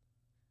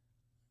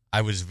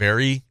 I was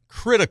very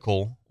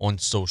critical on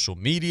social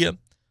media.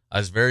 I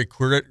was very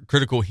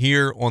critical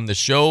here on the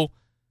show,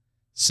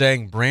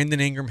 saying Brandon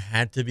Ingram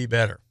had to be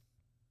better.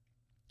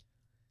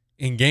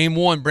 In game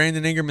 1,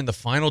 Brandon Ingram in the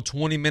final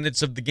 20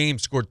 minutes of the game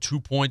scored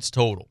 2 points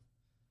total.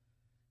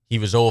 He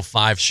was 0 of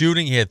 5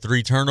 shooting. He had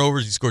 3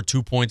 turnovers. He scored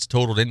 2 points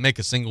total. Didn't make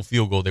a single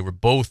field goal. They were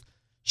both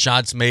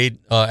shots made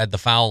at the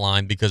foul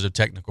line because of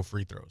technical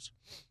free throws.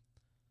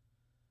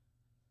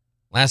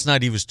 Last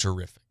night he was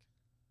terrific.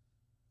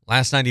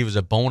 Last night he was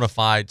a bona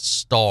fide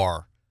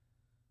star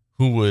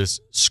who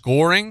was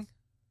scoring,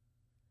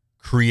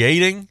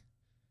 creating,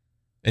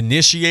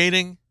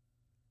 initiating,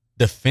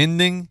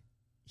 defending.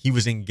 He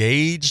was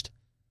engaged,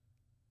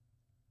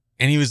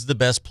 and he was the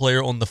best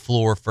player on the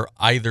floor for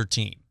either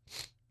team.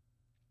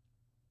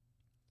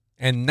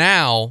 And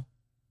now,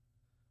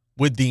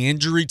 with the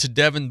injury to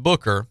Devin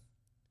Booker,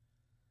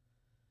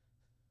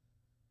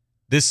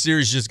 this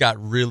series just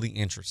got really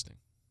interesting.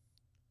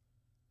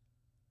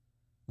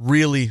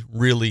 Really,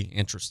 really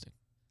interesting.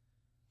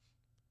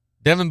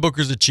 Devin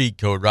Booker's a cheat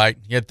code, right?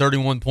 He had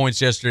 31 points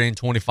yesterday in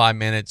 25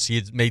 minutes. He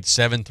had made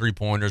 7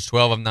 3-pointers,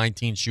 12 of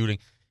 19 shooting.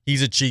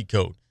 He's a cheat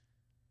code.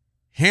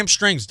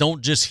 Hamstrings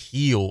don't just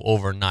heal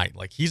overnight.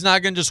 Like, he's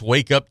not going to just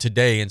wake up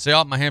today and say,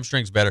 oh, my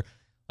hamstring's better.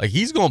 Like,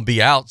 he's going to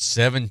be out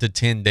 7 to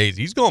 10 days.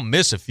 He's going to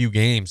miss a few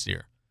games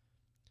here.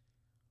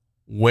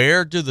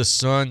 Where do the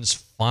Suns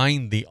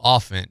find the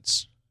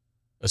offense,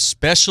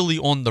 especially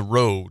on the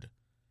road,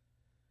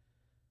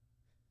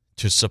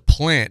 to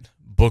supplant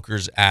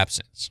Booker's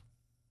absence?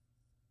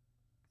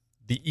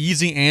 The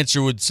easy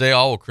answer would say,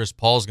 oh, well, Chris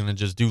Paul's going to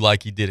just do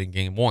like he did in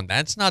game 1.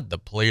 That's not the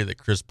player that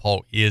Chris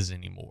Paul is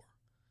anymore.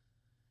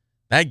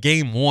 That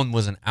game 1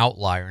 was an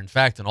outlier. In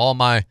fact, in all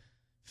my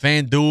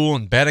FanDuel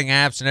and betting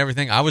apps and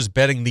everything, I was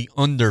betting the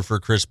under for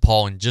Chris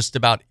Paul in just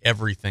about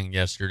everything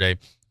yesterday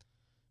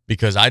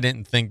because I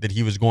didn't think that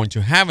he was going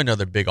to have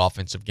another big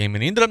offensive game,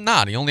 and he ended up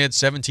not. He only had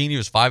 17. He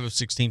was 5 of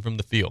 16 from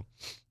the field.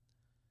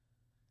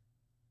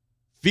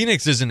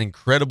 Phoenix is an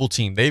incredible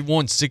team. They've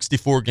won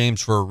 64 games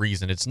for a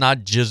reason. It's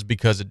not just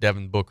because of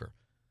Devin Booker,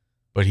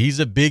 but he's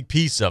a big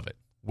piece of it.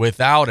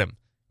 Without him,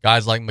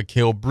 guys like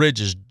Mikal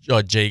Bridges,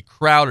 Jay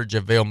Crowder,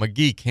 JaVale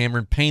McGee,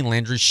 Cameron Payne,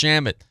 Landry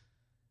Shamet,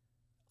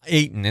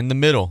 Ayton in the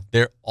middle,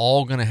 they're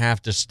all going to have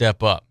to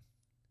step up.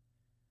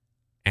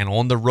 And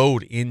on the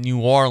road in New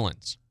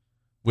Orleans,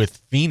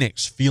 with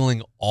Phoenix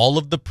feeling all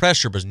of the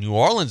pressure, because New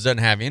Orleans doesn't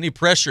have any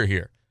pressure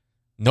here.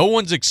 No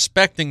one's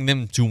expecting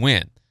them to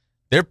win.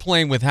 They're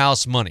playing with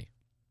house money.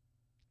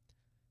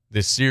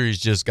 This series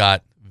just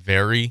got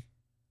very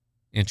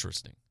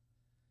interesting.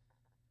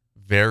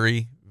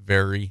 Very,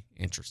 very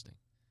interesting.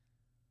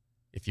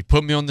 If you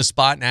put me on the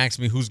spot and ask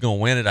me who's going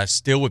to win it, I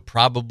still would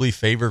probably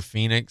favor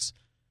Phoenix.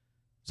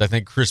 Because I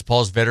think Chris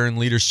Paul's veteran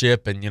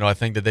leadership, and I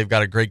think that they've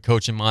got a great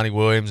coach in Monty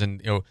Williams,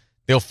 and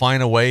they'll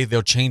find a way.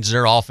 They'll change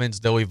their offense.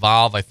 They'll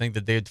evolve. I think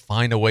that they'd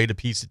find a way to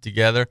piece it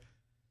together.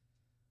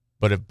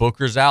 But if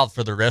Booker's out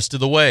for the rest of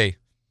the way,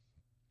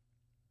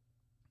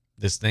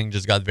 this thing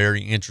just got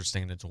very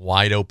interesting, and it's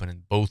wide open,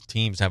 and both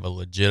teams have a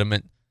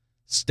legitimate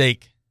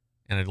stake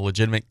and a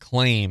legitimate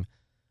claim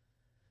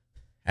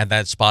at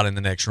that spot in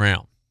the next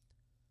round.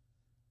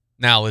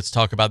 Now let's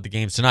talk about the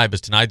games tonight,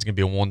 because tonight's going to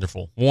be a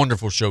wonderful,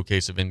 wonderful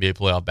showcase of NBA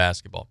playoff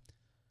basketball.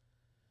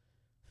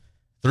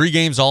 3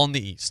 games all in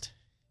the East.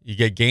 You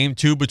get game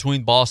 2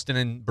 between Boston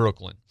and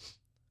Brooklyn.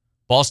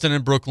 Boston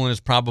and Brooklyn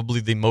is probably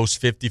the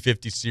most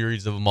 50-50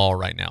 series of them all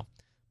right now.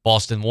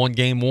 Boston won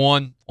game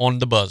 1 on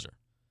the buzzer.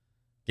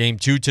 Game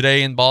 2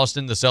 today in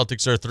Boston, the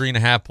Celtics are a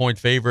 3.5-point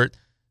favorite.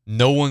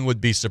 No one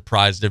would be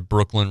surprised if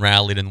Brooklyn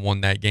rallied and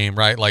won that game,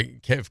 right?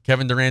 Like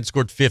Kevin Durant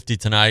scored 50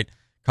 tonight.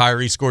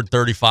 Kyrie scored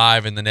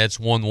 35, and the Nets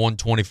won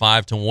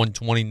 125 to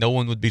 120. No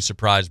one would be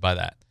surprised by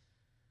that.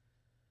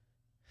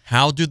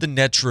 How do the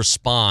Nets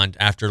respond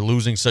after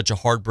losing such a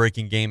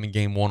heartbreaking game in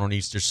game 1 on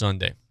Easter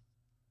Sunday?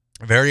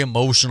 A very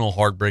emotional,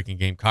 heartbreaking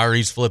game.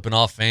 Kyrie's flipping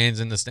off fans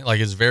in the stand. Like,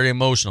 it's very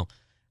emotional.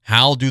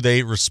 How do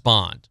they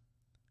respond?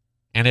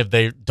 And if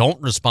they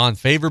don't respond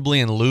favorably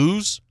and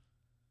lose,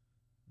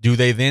 do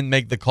they then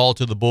make the call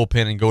to the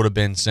bullpen and go to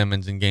Ben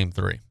Simmons in game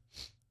 3?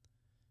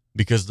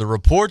 Because the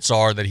reports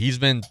are that he's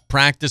been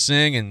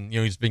practicing and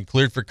he's been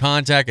cleared for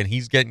contact and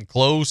he's getting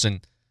close.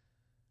 And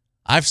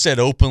I've said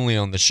openly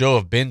on the show,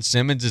 if Ben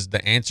Simmons is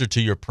the answer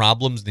to your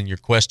problems, then your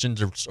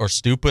questions are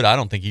stupid. I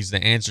don't think he's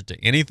the answer to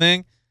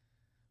anything.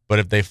 But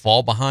if they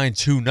fall behind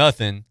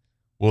 2-0,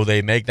 will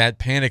they make that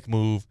panic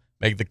move,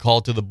 make the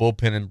call to the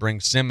bullpen and bring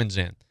Simmons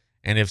in?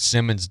 And if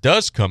Simmons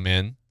does come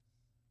in,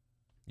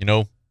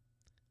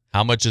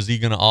 how much is he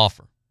going to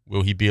offer?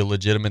 Will he be a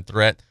legitimate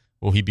threat?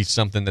 Will he be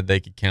something that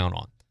they could count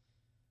on?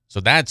 So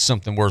that's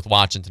something worth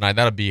watching tonight.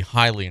 That'll be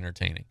highly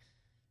entertaining.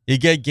 You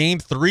get game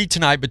 3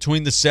 tonight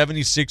between the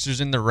 76ers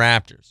and the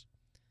Raptors.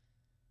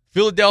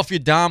 Philadelphia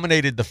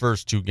dominated the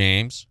first 2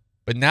 games,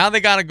 but now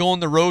they got to go on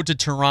the road to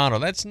Toronto.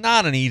 That's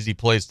not an easy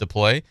place to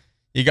play.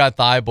 You got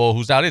Thibault,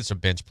 who's out. It's a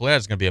bench player.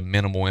 It's going to be a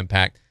minimal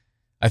impact.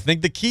 I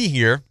think the key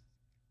here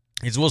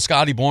is, will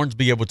Scotty Barnes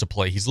be able to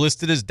play? He's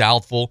listed as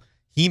doubtful.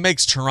 He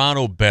makes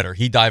Toronto better.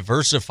 He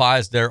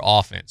diversifies their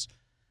offense.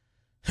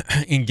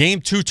 In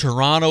game 2,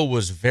 Toronto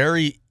was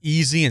very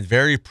easy and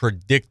very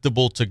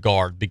predictable to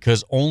guard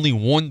because only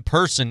one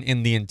person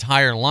in the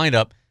entire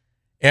lineup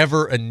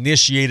ever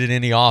initiated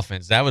any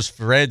offense. That was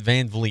Fred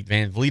VanVleet.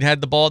 VanVleet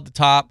had the ball at the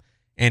top,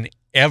 and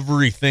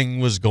everything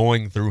was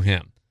going through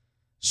him.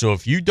 So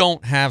if you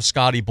don't have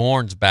Scotty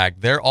Barnes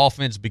back, their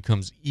offense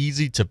becomes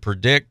easy to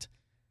predict,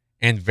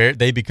 and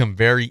they become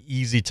very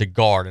easy to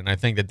guard. And I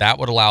think that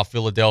would allow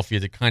Philadelphia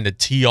to kind of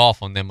tee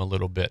off on them a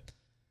little bit.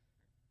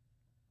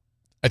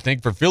 I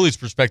think for Philly's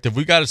perspective,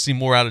 we got to see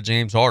more out of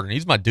James Harden.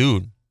 He's my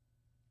dude.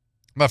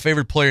 My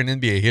favorite player in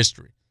NBA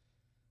history.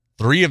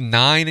 3 of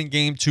 9 in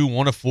Game 2,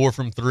 1 of 4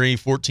 from 3,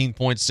 14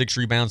 points, 6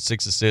 rebounds,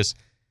 6 assists.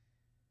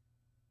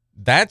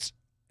 That's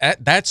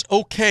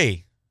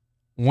okay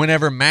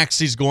whenever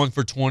Maxi's going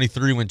for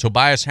 23, when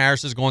Tobias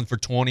Harris is going for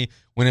 20,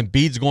 when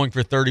Embiid's going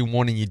for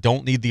 31 and you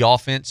don't need the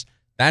offense.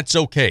 That's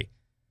okay.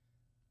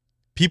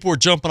 People are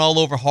jumping all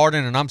over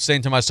Harden, and I'm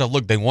saying to myself,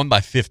 look, they won by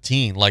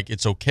 15. Like,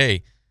 it's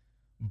okay.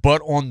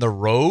 But on the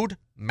road,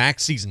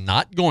 Maxi's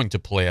not going to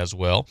play as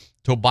well.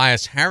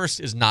 Tobias Harris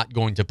is not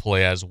going to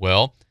play as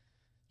well.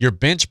 Your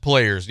bench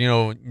players,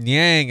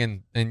 Niang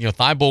and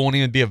Thibault won't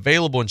even be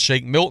available, and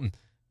Shake Milton,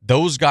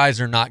 those guys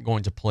are not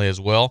going to play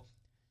as well.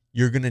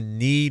 You're going to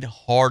need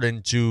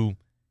Harden to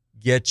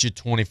get you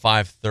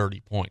 25, 30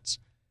 points.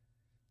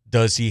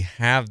 Does he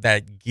have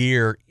that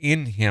gear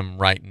in him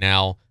right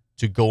now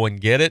to go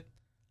and get it?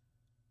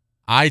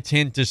 I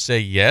tend to say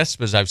yes,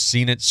 because I've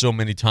seen it so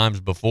many times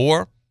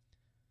before.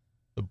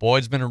 The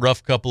boy's been a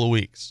rough couple of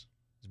weeks.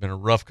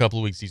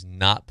 He's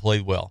not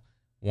played well.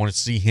 Want to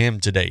see him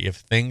today. If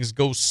things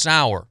go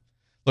sour,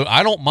 look,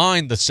 I don't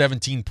mind the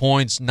 17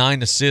 points,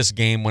 9 assists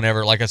game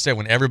whenever, like I said,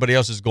 when everybody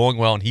else is going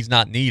well and he's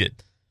not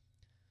needed.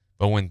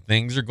 But when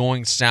things are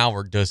going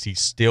sour, does he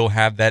still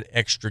have that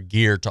extra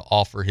gear to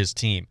offer his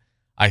team?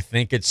 I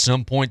think at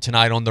some point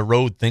tonight on the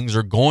road, things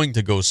are going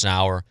to go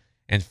sour,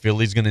 and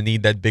Philly's going to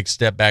need that big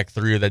step back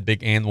three or that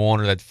big and one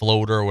or that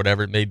floater or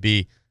whatever it may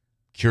be.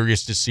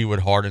 Curious to see what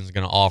Harden's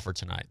going to offer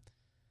tonight.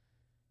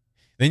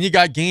 Then you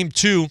got Game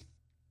 2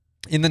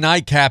 in the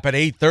nightcap at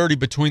 8:30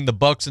 between the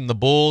Bucks and the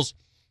Bulls.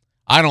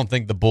 I don't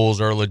think the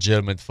Bulls are a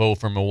legitimate foe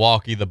for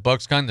Milwaukee. The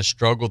Bucks kind of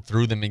struggled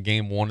through them in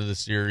Game 1 of the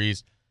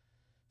series,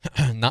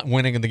 not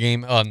winning in the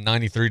game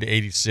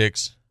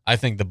 93-86. I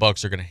think the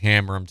Bucks are going to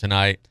hammer them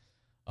tonight.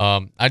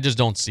 I just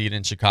don't see it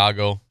in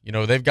Chicago.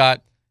 They've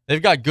got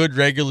good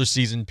regular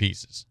season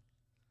pieces.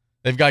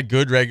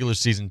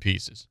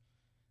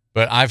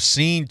 But I've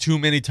seen too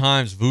many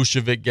times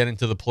Vucevic get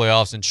into the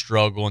playoffs and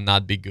struggle and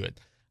not be good.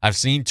 I've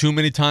seen too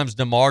many times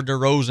DeMar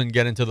DeRozan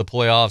get into the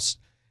playoffs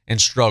and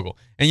struggle.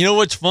 And you know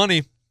what's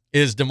funny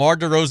is DeMar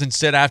DeRozan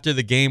said after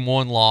the Game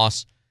 1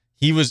 loss,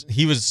 he was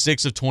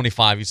 6 of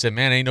 25. He said,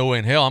 man, ain't no way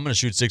in hell I'm going to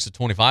shoot 6 of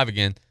 25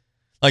 again.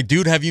 Like,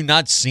 dude, have you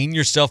not seen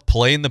yourself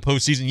play in the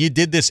postseason? You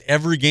did this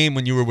every game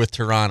when you were with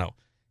Toronto.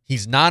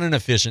 He's not an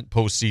efficient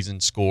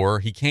postseason scorer.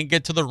 He can't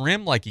get to the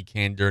rim like he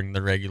can during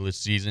the regular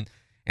season.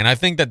 And I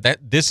think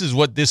that this is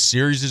what this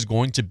series is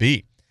going to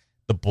be.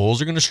 The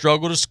Bulls are going to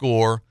struggle to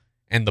score,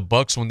 and the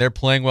Bucks, when they're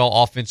playing well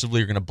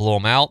offensively, are going to blow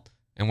them out.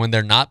 And when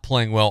they're not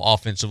playing well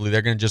offensively,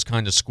 they're going to just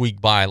kind of squeak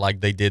by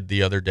like they did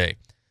the other day.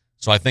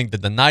 So I think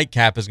that the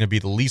nightcap is going to be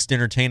the least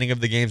entertaining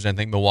of the games, and I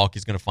think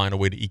Milwaukee's going to find a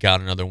way to eke out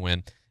another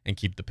win and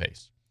keep the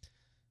pace.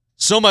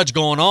 So much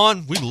going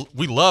on.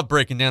 We love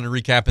breaking down and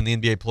recapping the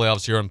NBA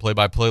playoffs here on Play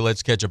by Play.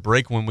 Let's catch a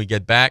break. When we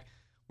get back,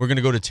 we're going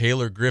to go to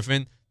Taylor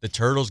Griffin. The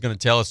Turtle's going to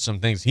tell us some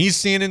things he's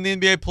seeing in the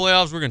NBA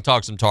playoffs. We're going to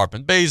talk some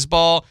Tarpon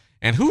baseball.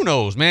 And who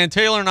knows, man?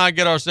 Taylor and I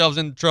get ourselves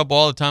into trouble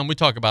all the time. We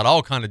talk about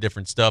all kind of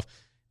different stuff.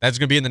 That's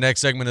going to be in the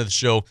next segment of the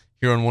show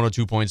here on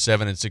 102.7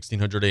 and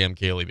 1600 AM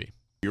KLEB.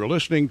 You're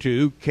listening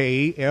to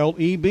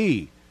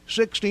KLEB,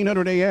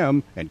 1600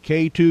 AM and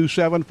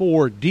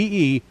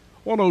K274DE,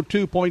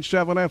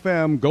 102.7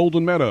 FM,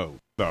 Golden Meadow.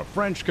 The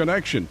French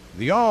Connection,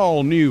 the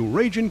all-new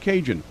Ragin'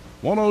 Cajun,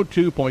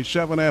 102.7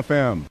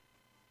 FM.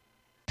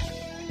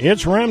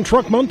 It's Ram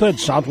Truck Month at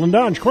Southland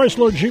Dodge,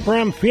 Chrysler, Jeep,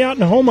 Ram, Fiat,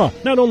 and Homa.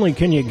 Not only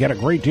can you get a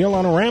great deal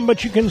on a Ram,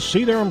 but you can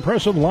see their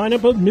impressive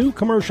lineup of new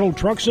commercial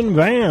trucks and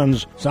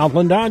vans.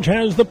 Southland Dodge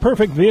has the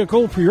perfect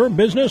vehicle for your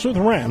business with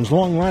Ram's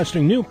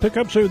long-lasting new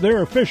pickups or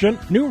their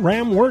efficient new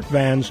Ram work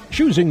vans.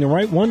 Choosing the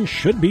right one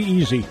should be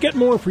easy. Get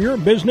more for your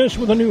business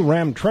with a new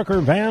Ram trucker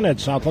van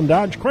at Southland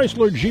Dodge,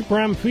 Chrysler, Jeep,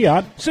 Ram,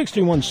 Fiat,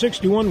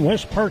 6161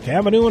 West Park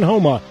Avenue in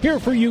Homa. Here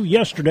for you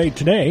yesterday,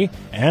 today,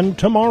 and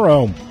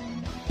tomorrow.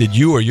 Did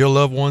you or your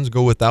loved ones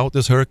go without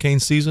this hurricane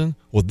season?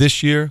 Well,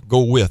 this year,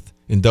 go with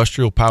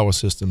Industrial Power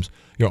Systems,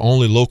 your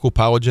only local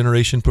power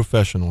generation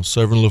professional,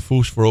 serving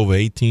Lafourche for over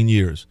 18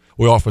 years.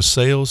 We offer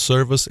sales,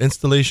 service,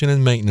 installation,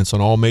 and maintenance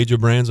on all major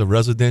brands of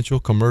residential,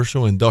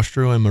 commercial,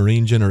 industrial, and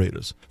marine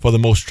generators for the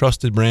most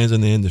trusted brands in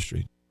the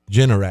industry.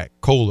 Generac,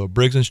 Kohler,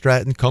 Briggs &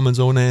 Stratton, Cummins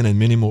Onan, and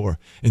many more.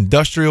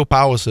 Industrial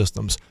Power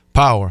Systems.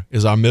 Power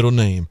is our middle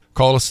name.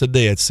 Call us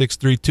today at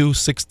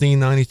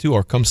 632-1692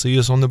 or come see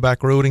us on the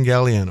back road in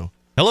Galliano.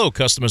 Hello,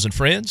 customers and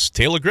friends.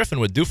 Taylor Griffin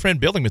with Dufresne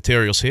Building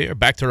Materials here,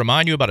 back to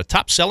remind you about a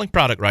top-selling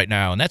product right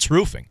now, and that's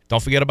roofing.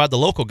 Don't forget about the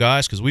local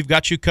guys, because we've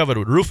got you covered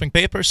with roofing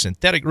paper,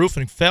 synthetic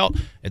roofing felt,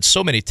 and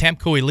so many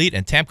Tamco Elite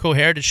and Tamco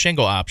Heritage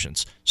shingle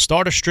options.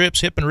 Starter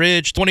strips, hip and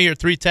ridge, 20-year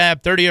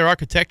 3-tab, 30-year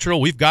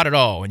architectural, we've got it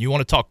all. And you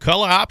want to talk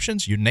color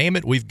options, you name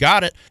it, we've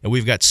got it. And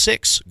we've got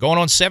 6, going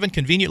on 7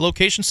 convenient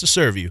locations to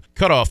serve you.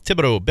 Cutoff,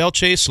 Thibodaux,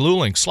 Belchase,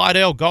 Luling,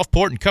 Slidell,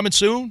 Gulfport, and coming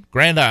soon,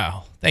 Grand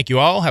Isle. Thank you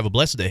all. Have a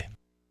blessed day.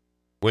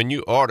 When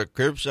you order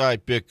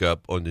curbside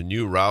pickup on the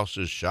new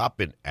Rouse's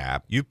shopping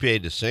app, you pay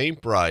the same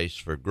price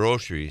for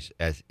groceries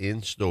as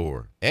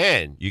in-store.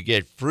 And you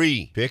get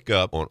free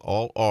pickup on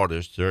all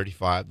orders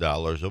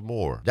 $35 or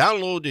more.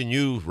 Download the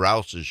new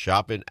Rouse's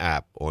shopping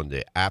app on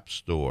the App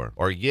Store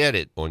or get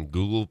it on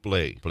Google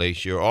Play.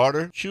 Place your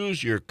order,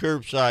 choose your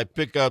curbside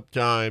pickup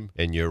time,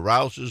 and your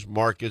Rouse's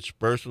Markets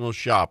personal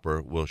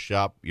shopper will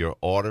shop your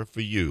order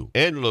for you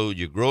and load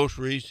your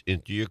groceries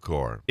into your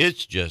car.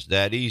 It's just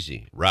that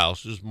easy.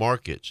 Rouse's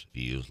Markets.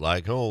 Feels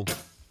like home.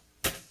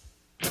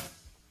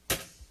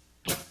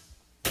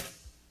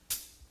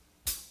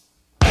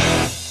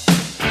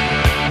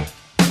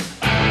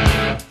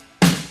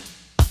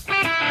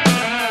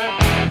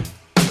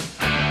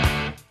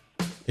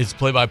 It's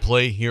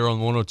play-by-play here on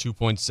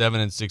 102.7 and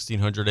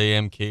 1600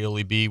 AM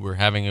KLEB. We're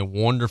having a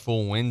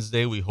wonderful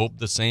Wednesday. We hope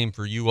the same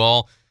for you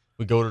all.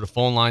 We go to the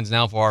phone lines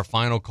now for our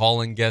final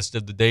call-in guest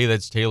of the day.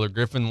 That's Taylor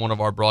Griffin, one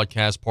of our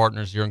broadcast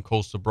partners here in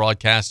Coastal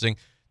Broadcasting.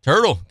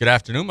 Turtle, good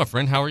afternoon, my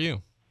friend. How are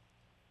you?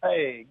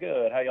 Hey,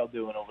 good. How y'all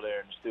doing over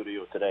there in the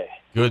studio today?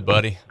 Good,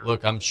 buddy.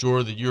 Look, I'm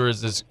sure that you're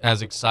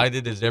as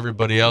excited as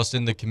everybody else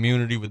in the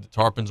community with the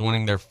Tarpons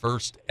winning their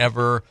first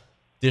ever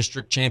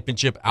district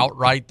championship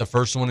outright, the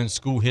first one in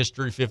school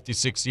history,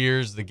 56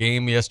 years. The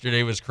game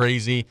yesterday was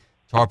crazy.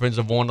 Tarpons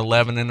have won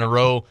 11 in a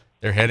row.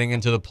 They're heading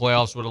into the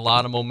playoffs with a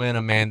lot of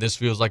momentum, man. This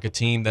feels like a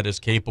team that is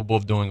capable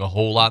of doing a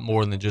whole lot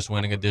more than just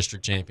winning a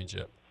district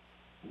championship.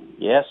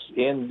 Yes,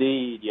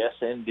 indeed. Yes,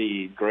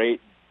 indeed. Great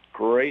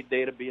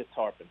day to be a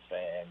Tarpon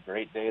fan.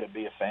 Great day to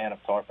be a fan of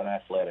Tarpon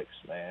athletics,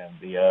 man.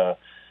 The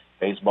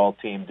baseball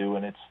team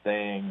doing its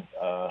thing.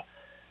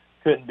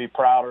 Couldn't be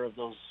prouder of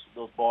those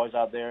boys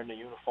out there in the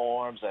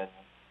uniforms, and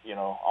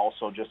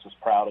also just as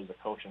proud as the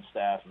coaching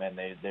staff. Man,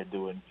 they're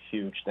doing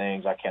huge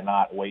things. I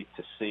cannot wait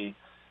to see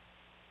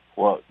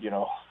where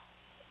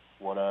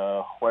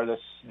this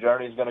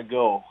journey is going to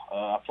go.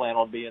 I plan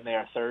on being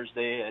there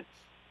Thursday at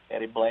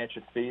Eddie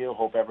Blanchard Field.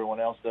 Hope everyone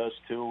else does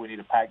too. We need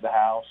to pack the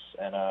house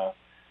and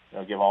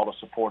give all the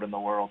support in the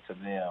world to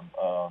them.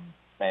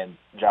 And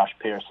Josh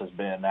Pierce has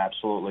been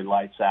absolutely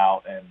lights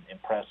out and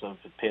impressive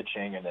at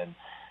pitching. And then,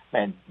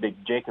 man, big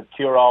Jacob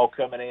Curall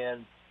coming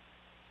in,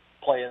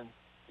 playing,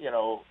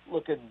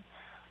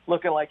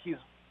 looking like he's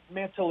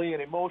mentally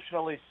and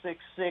emotionally 6'6",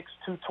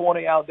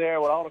 220 out there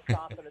with all the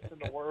confidence in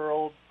the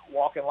world,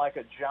 walking like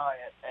a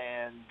giant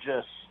and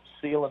just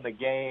sealing the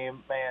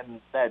game.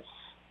 Man, that's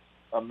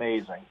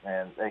amazing,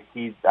 man.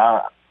 He's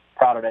proud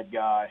of that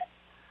guy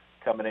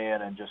coming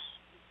in and just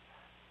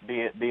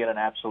being an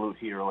absolute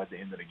hero at the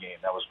end of the game.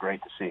 That was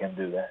great to see him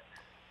do that.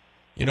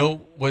 You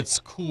know, what's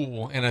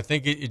cool, and I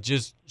think it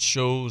just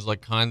shows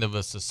like kind of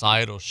a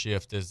societal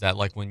shift, is that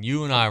like when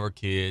you and I were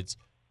kids,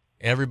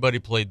 everybody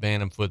played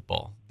Bantam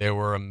football. There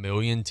were a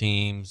million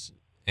teams,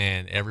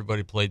 and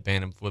everybody played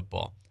Bantam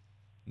football.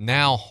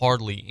 Now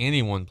hardly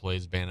anyone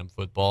plays Bantam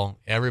football.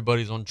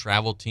 Everybody's on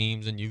travel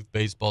teams and youth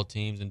baseball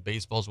teams, and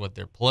baseball's what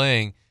they're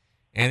playing.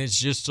 And it's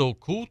just so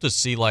cool to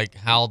see like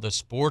how the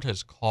sport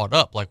has caught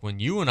up. Like when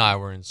you and I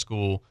were in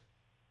school,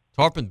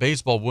 Tarpon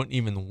baseball wouldn't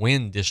even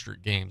win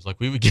district games. Like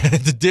we would get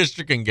into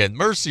district and get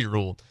mercy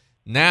ruled.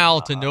 Now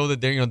to know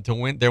that they're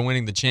they're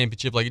winning the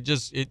championship, like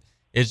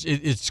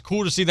it's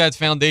cool to see that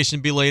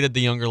foundation be laid at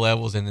the younger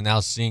levels, and then now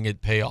seeing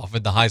it pay off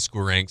at the high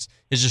school ranks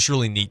is just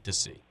really neat to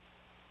see.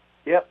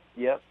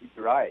 Yep,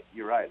 you're right.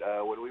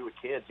 When we were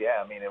kids,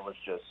 it was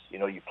just,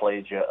 you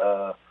played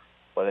your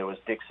whether it was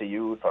Dixie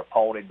Youth or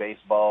Pony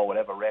Baseball,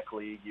 whatever rec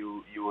league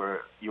you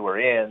were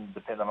in,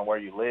 depending on where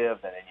you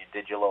lived, and then you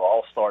did your little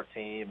all-star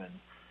team and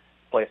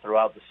play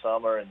throughout the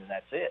summer, and then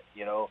that's it.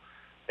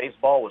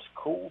 Baseball was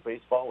cool.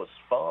 Baseball was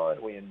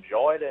fun. We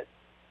enjoyed it,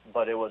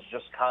 but it was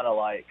just kind of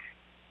like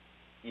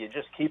you're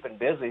just keeping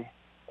busy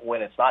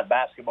when it's not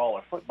basketball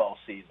or football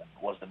season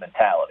was the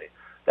mentality.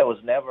 There was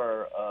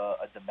never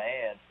a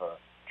demand for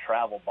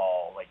travel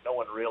ball. Like no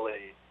one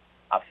really,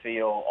 I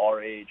feel,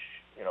 our age,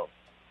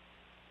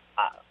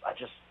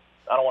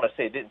 I don't want to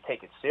say it didn't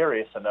take it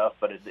serious enough,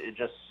 but it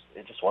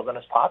just wasn't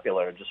as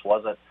popular.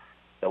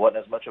 There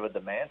wasn't as much of a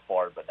demand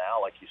for it. But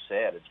now, like you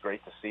said, it's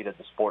great to see that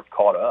the sport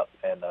caught up,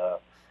 and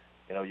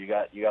you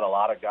got a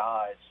lot of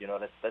guys.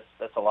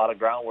 That's a lot of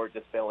groundwork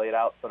that's been laid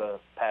out for the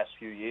past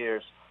few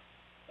years.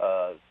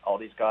 All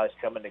these guys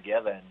coming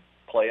together and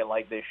playing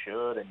like they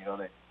should, and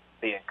they're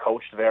being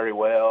coached very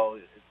well.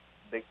 It's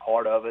a big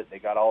part of it. They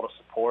got all the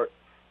support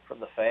from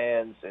the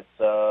fans. It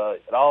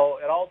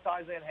all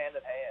ties in hand,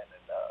 and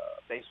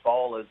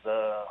baseball is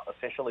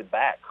officially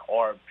back,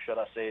 or should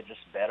I say, just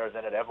better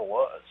than it ever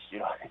was.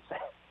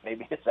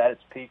 maybe it's at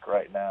its peak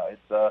right now.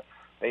 It's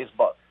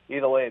baseball.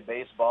 Either way,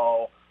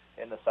 baseball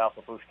in the South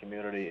Lafourche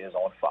community is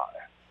on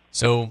fire.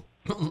 So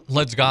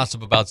let's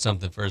gossip about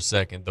something for a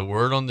second. The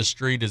word on the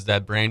street is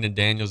that Brandon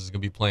Daniels is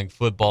going to be playing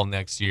football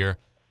next year.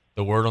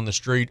 The word on the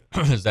street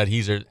is that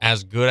he's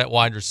as good at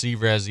wide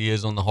receiver as he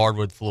is on the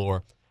hardwood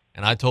floor.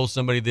 And I told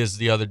somebody this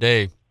the other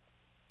day,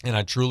 and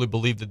I truly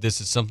believe that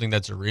this is something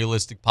that's a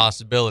realistic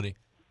possibility.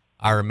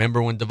 I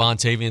remember when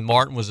Devontavian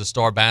Martin was a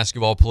star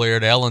basketball player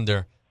at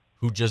Ellender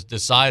who just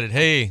decided,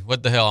 hey,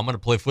 what the hell, I'm going to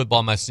play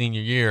football my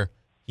senior year.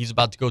 He's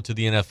about to go to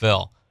the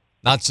NFL.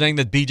 Not saying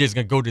that BJ's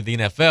going to go to the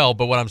NFL,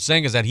 but what I'm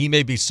saying is that he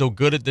may be so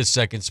good at this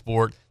second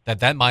sport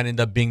that might end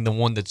up being the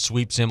one that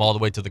sweeps him all the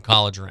way to the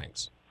college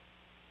ranks.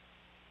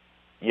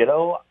 You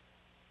know,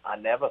 I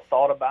never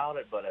thought about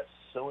it, but as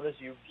soon as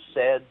you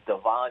said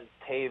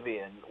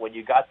Devontavian, when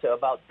you got to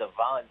about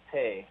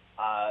Devontae,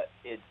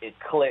 it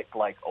clicked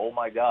like, oh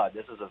my God,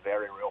 this is a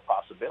very real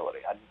possibility.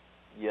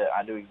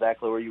 I knew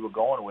exactly where you were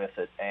going with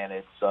it, and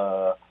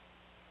it's,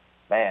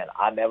 man,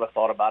 I never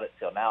thought about it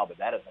till now, but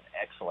that is an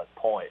excellent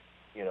point.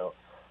 You know,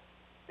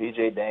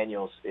 BJ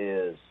Daniels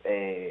is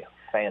a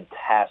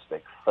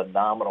fantastic,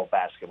 phenomenal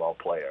basketball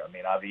player. I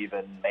mean, I've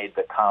even made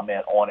the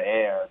comment on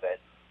air that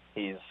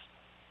he's,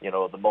 you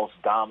know, the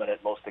most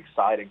dominant, most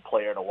exciting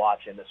player to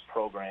watch in this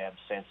program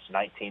since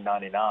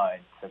 1999,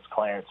 since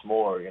Clarence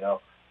Moore, you know.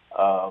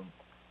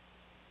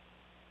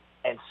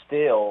 And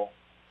still,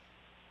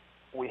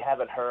 we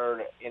haven't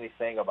heard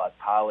anything about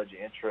college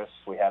interests.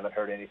 We haven't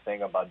heard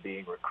anything about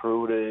being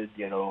recruited,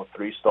 you know,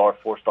 3-star,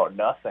 4-star,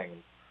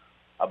 nothing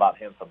about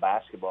him for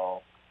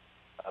basketball.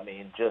 I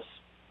mean, just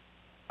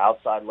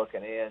outside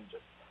looking in,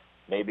 just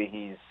maybe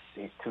he's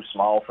too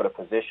small for the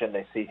position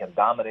they see him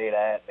dominate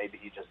at. Maybe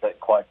he just doesn't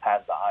quite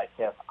pass the eye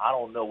test. I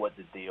don't know what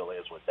the deal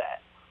is with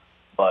that.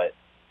 But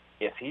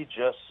if he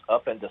just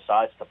up and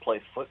decides to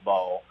play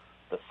football,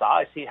 the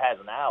size he has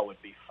now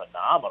would be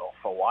phenomenal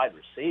for wide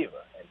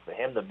receiver. And for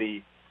him to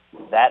be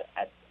that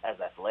as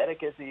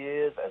athletic as he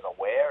is, as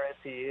aware as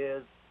he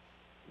is,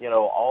 you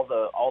know, all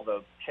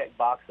the check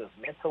boxes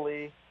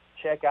mentally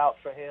check out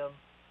for him.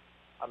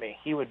 I mean,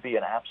 he would be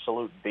an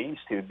absolute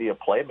beast. He would be a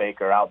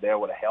playmaker out there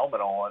with a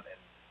helmet on, and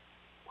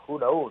who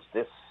knows,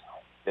 this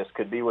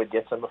could be what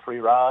gets him a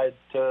free ride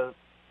to,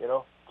 you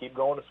know, keep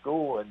going to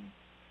school and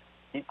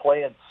keep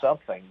playing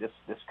something. This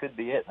could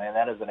be it, man.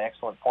 That is an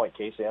excellent point,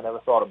 Casey. I never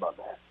thought about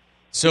that.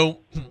 So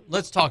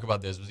let's talk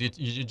about this.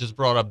 You just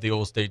brought up the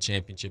old state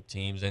championship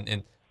teams,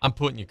 and I'm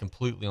putting you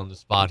completely on the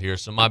spot here,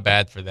 so my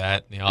bad for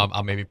that. You know,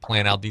 I'll maybe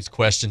plan out these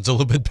questions a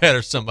little bit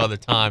better some other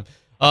time.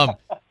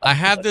 I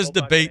have this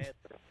debate.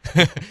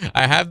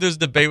 I have this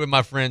debate with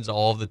my friends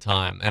all the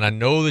time, and I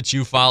know that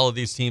you follow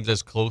these teams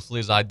as closely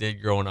as I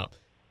did growing up.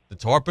 The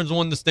Tarpons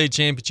won the state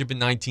championship in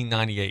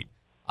 1998.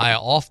 I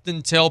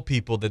often tell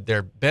people that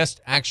their best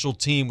actual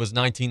team was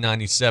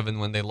 1997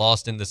 when they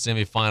lost in the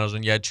semifinals,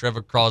 when you had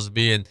Trevor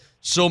Crosby and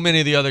so many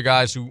of the other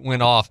guys who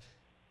went off.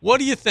 What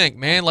do you think,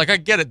 man? Like, I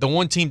get it. The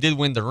one team did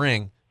win the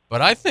ring,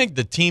 but I think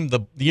the team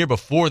the year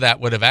before that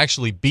would have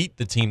actually beat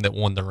the team that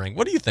won the ring.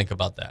 What do you think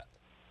about that?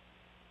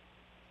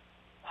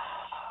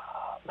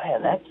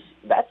 Man,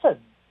 that's a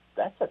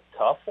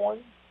tough one.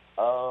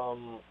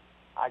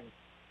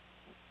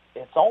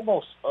 It's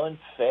almost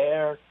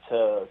unfair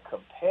to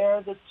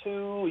compare the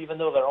two, even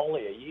though they're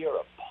only a year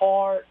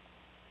apart.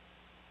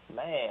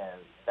 Man,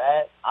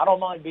 that I don't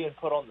mind being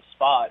put on the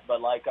spot, but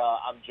like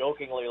I'm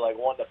jokingly like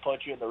wanting to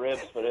punch you in the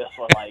ribs for this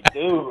one. Like,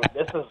 dude,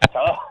 this is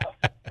tough.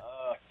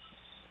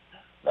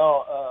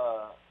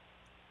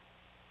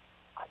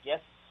 I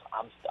guess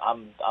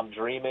I'm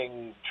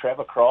dreaming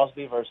Trevor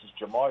Crosby versus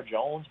Jamar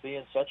Jones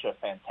being such a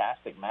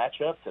fantastic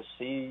matchup to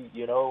see.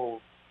 You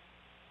know,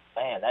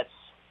 man, that's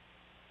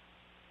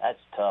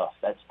tough.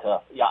 That's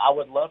tough. Yeah, I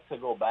would love to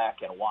go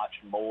back and watch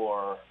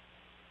more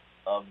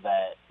of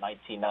that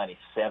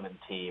 1997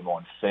 team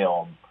on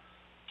film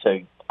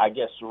to, I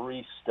guess,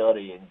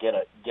 restudy and get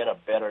a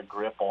better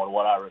grip on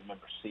what I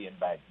remember seeing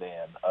back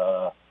then.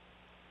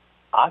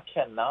 I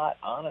cannot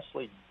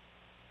honestly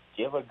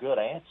give a good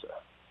answer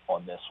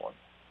on this one.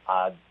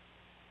 I'm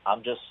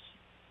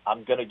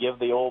going to give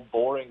the old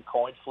boring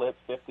coin flip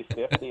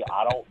 50-50.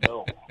 I don't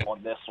know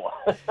on this one.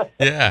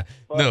 Yeah,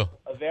 but no.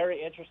 A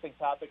very interesting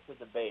topic to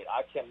debate.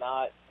 I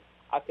cannot,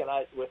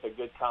 with a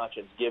good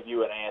conscience, give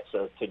you an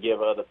answer to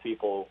give other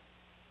people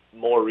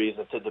more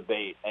reason to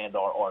debate and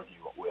or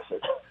argue with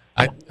it.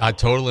 I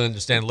totally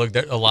understand. Look,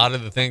 a lot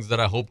of the things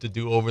that I hope to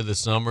do over the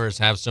summer is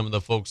have some of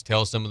the folks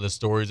tell some of the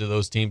stories of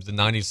those teams. The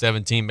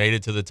 97 team made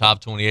it to the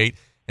top 28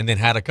 and then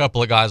had a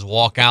couple of guys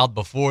walk out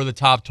before the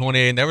top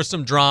 28, and there was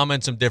some drama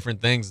and some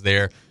different things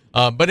there.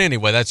 But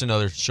anyway, that's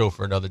another show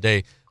for another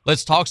day.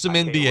 Let's talk some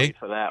NBA. Can't wait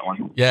for that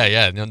one.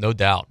 Yeah, no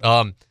doubt.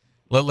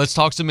 Let's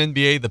talk some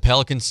NBA. The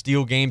Pelicans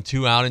steal Game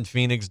 2 out in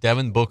Phoenix.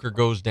 Devin Booker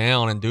goes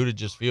down, and dude, it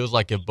just feels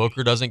like if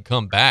Booker doesn't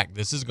come back,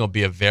 this is going to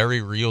be a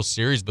very real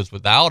series. But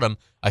without him,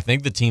 I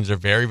think the teams are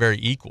very, very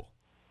equal.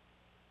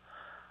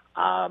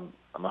 I'm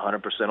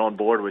 100% on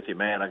board with you,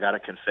 man. I got to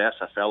confess,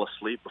 I fell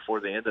asleep before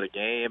the end of the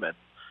game, and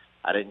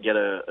I didn't get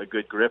a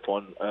good grip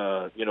on,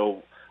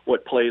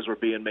 what plays were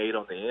being made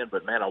on the end.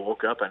 But, man, I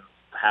woke up and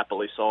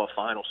happily saw a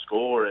final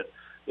score. And,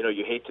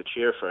 you hate to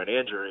cheer for an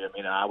injury. I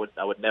mean, I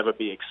would never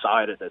be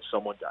excited that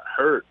someone got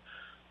hurt.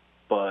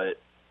 But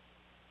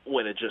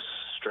when it just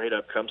straight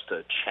up comes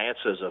to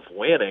chances of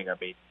winning, I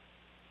mean,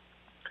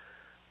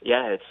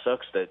 yeah, it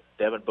sucks that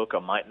Devin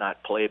Booker might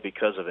not play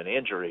because of an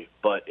injury,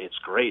 but it's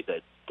great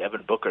that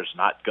Devin Booker's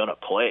not going to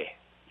play.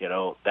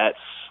 That's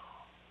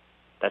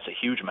a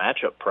huge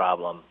matchup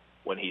problem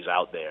when he's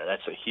out there.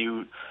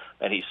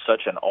 And he's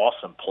such an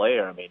awesome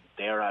player. I mean,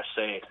 dare I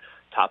say,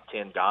 top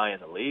 10 guy in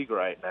the league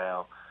right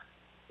now.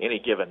 Any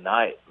given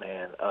night,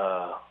 man,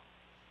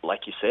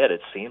 like you said,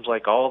 it seems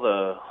like all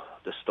the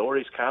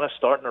story's kind of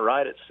starting to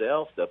write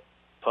itself. The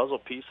puzzle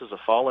pieces are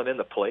falling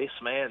into place,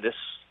 man. This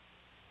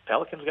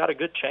Pelicans got a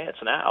good chance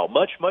now,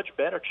 much, much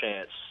better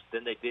chance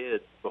than they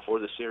did before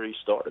the series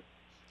started.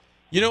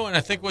 And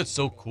I think what's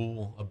so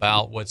cool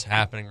about what's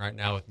happening right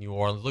now with New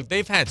Orleans, look,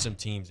 they've had some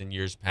teams in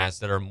years past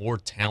that are more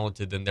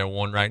talented than their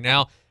one right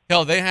now.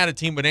 Hell, they had a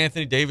team with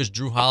Anthony Davis,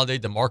 Drew Holiday,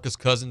 DeMarcus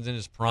Cousins in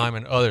his prime,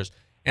 and others.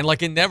 And,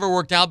 it never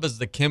worked out because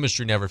the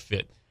chemistry never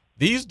fit.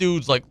 These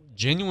dudes,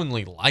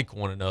 genuinely like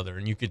one another,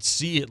 and you could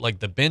see it.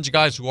 The bench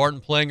guys who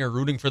aren't playing are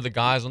rooting for the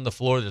guys on the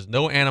floor. There's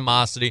no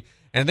animosity.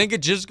 And I think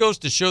it just goes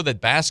to show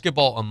that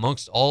basketball,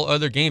 amongst all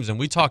other games, and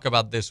we talk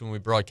about this when we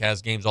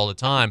broadcast games all the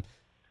time,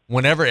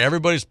 whenever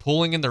everybody's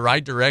pulling in the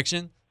right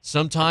direction,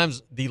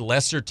 sometimes the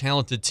lesser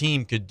talented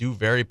team could do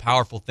very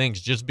powerful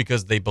things just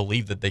because they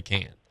believe that they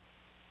can.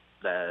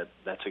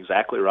 That's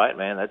exactly right,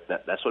 man.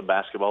 That's what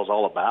basketball is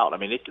all about. I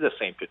mean, the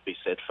same could be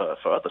said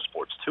for other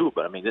sports too.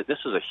 But I mean, this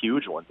is a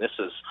huge one. This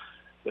is,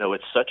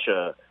 it's such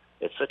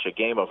a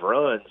game of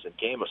runs and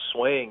game of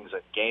swings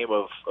and game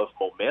of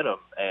momentum,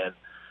 and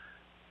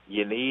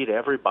you need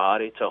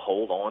everybody to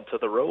hold on to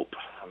the rope.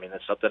 I mean,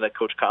 that's something that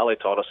Coach Colley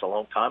taught us a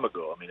long time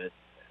ago. I mean,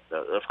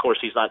 of course,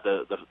 he's not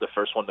the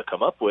first one to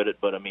come up with it,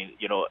 but I mean,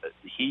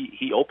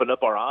 he opened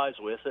up our eyes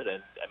with it,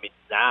 and I mean,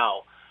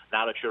 now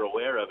that you're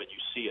aware of it, you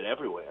see it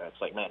everywhere. It's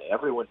like, man,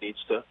 everyone needs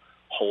to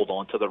hold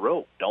on to the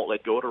rope. Don't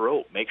let go of the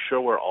rope. Make sure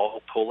we're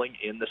all pulling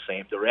in the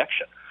same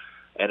direction.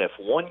 And if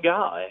one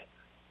guy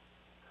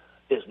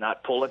is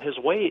not pulling his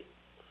weight,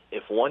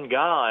 if one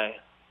guy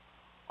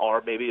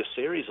or maybe a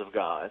series of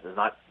guys is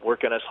not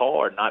working as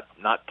hard,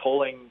 not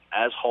pulling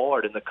as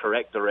hard in the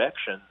correct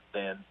direction,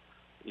 then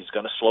he's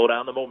going to slow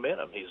down the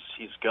momentum.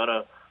 He's going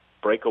to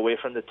break away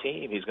from the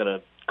team. He's going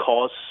to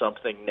cause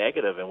something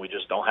negative, and we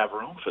just don't have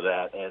room for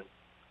that. And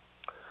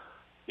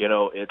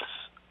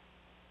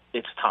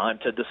it's time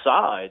to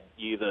decide,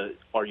 either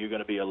are you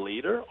going to be a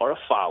leader or a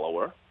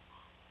follower.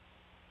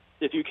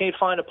 If you can't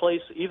find a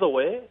place either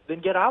way, then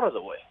get out of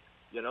the way.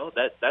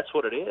 That's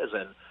what it is.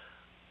 And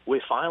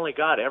we finally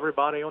got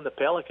everybody on the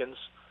Pelicans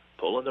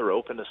pulling the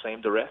rope in the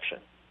same direction.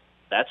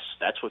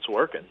 That's what's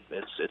working.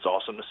 It's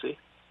awesome to see.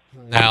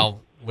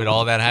 Now, with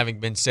all that having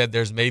been said,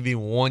 there's maybe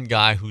one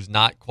guy who's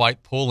not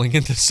quite pulling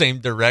in the same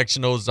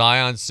direction. Old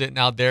Zion's sitting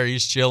out there.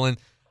 He's chilling.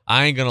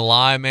 I ain't going to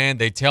lie, man.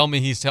 They tell me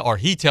he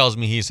tells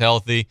me he's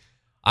healthy.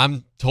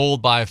 I'm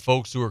told by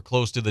folks who are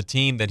close to the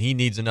team that he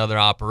needs another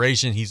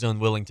operation. He's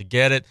unwilling to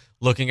get it.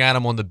 Looking at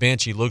him on the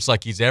bench, he looks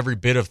like he's every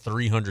bit of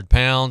 300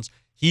 pounds.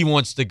 He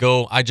wants to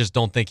go. I just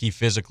don't think he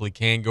physically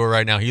can go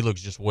right now. He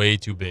looks just way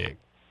too big.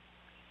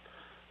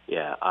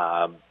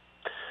 Yeah,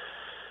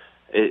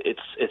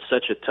 it's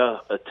such a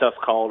tough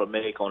call to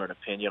make on an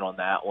opinion on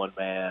that one,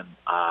 man.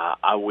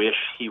 I wish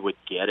he would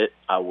get it.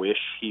 I wish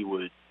he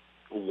would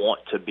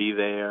want to be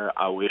there.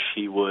 I wish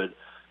he would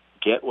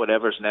get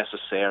whatever's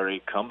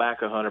necessary, come back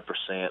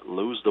 100%,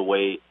 lose the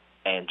weight,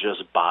 and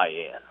just buy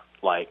in.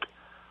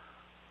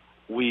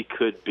 We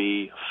could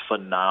be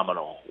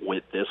phenomenal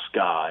with this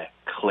guy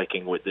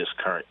clicking with this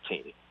current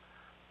team.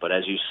 But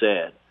as you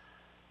said,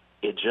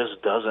 it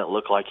just doesn't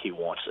look like he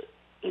wants it.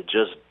 It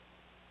just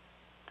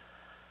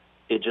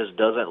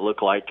doesn't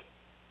look like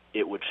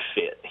it would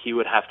fit. He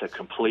would have to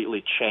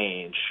completely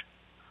change.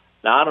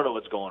 Now, I don't know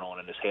what's going on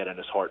in his head and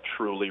his heart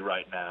truly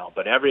right now,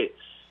 but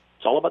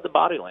it's all about the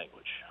body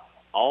language.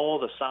 All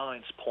the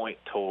signs point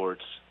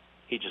towards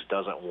he just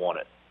doesn't want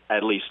it,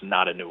 at least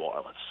not in New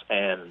Orleans.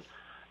 And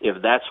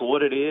if that's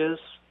what it is,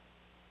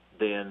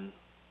 then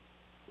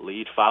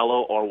lead,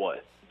 follow, or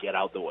what? Get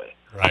out the way.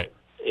 Right.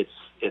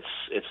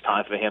 It's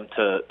time for him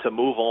to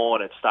move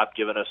on and stop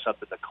giving us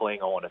something to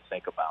cling on and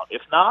think about.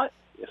 If not,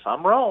 if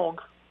I'm wrong,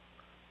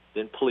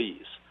 then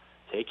please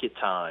take your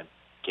time,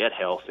 get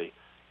healthy,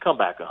 come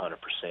back 100%,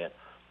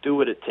 do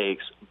what it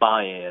takes,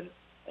 buy in,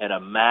 and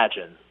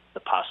imagine the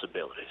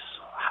possibilities,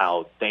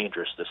 how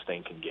dangerous this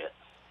thing can get.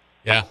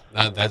 Yeah,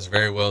 that's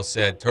very well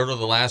said. Turtle,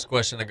 the last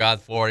question I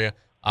got for you.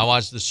 I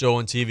watched the show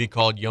on TV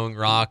called Young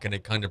Rock, and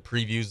it kind of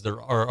previews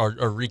or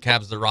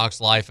recaps The Rock's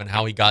life and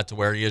how he got to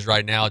where he is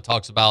right now. It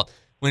talks about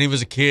when he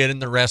was a kid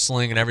and the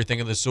wrestling and everything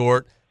of the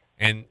sort.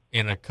 And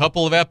in a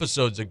couple of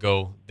episodes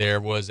ago, there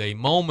was a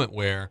moment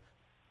where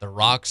The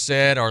Rock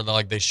said, or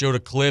they showed a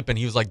clip, and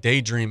he was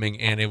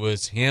daydreaming, and it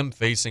was him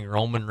facing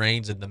Roman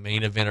Reigns in the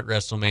main event at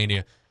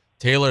WrestleMania.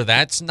 Taylor,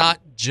 that's not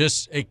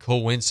just a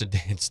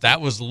coincidence.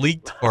 That was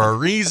leaked for a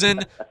reason.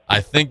 I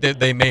think that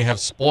they may have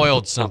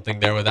spoiled something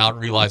there without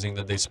realizing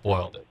that they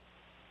spoiled it.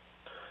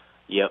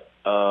 Yep.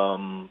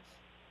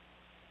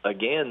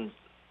 Again,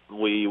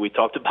 we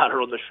talked about it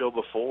on the show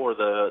before.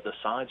 The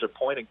signs are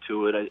pointing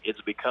to it.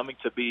 It's becoming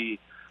to be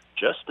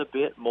just a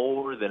bit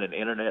more than an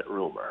internet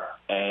rumor.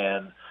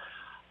 And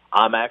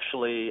I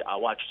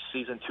watched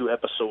season 2,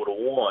 episode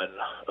 1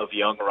 of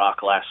Young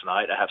Rock last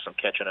night. I have some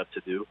catching up to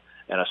do.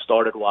 And I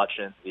started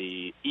watching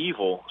the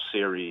Evil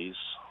series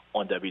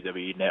on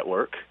WWE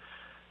Network,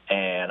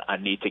 and I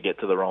need to get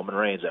to the Roman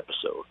Reigns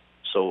episode.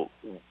 So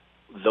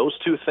those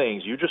two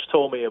things, you just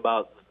told me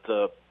about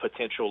the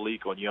potential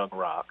leak on Young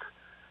Rock.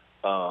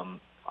 I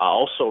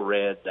also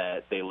read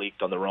that they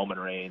leaked on the Roman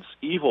Reigns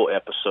Evil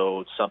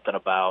episode something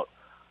about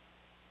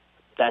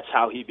that's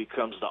how he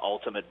becomes the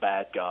ultimate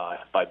bad guy,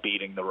 by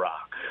beating The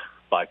Rock,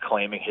 by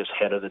claiming his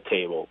head of the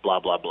table, blah,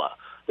 blah, blah.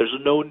 There's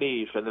no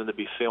need for them to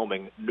be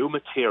filming new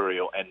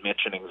material and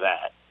mentioning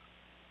that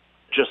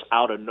just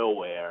out of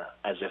nowhere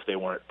as if they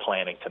weren't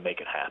planning to make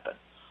it happen.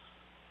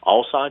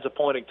 All signs are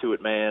pointing to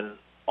it, man.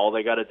 All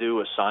they got to do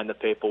is sign the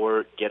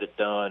paperwork, get it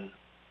done.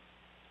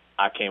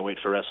 I can't wait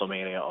for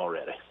WrestleMania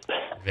already.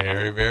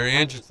 Very, very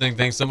interesting.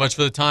 Thanks so much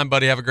for the time,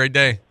 buddy. Have a great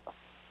day.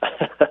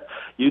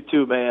 You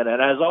too, man.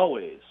 And as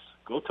always,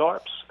 go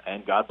Tarps,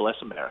 and God bless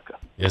America.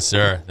 Yes,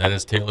 sir. That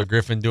is Taylor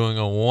Griffin doing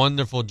a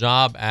wonderful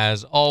job,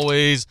 as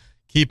always,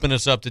 keeping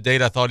us up to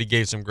date. I thought he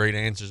gave some great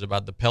answers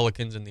about the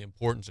Pelicans and the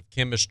importance of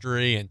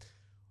chemistry. And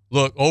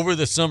look, over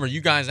the summer,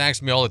 you guys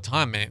ask me all the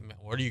time, man,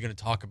 what are you going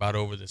to talk about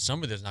over the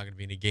summer? There's not going to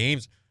be any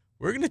games.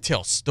 We're going to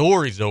tell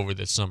stories over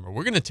the summer.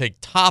 We're going to take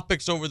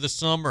topics over the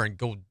summer and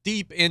go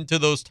deep into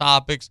those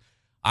topics.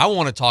 I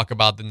want to talk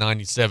about the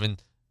 97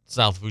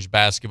 South Lafourche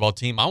basketball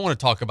team. I want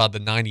to talk about the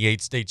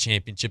 98 state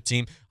championship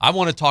team. I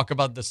want to talk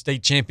about the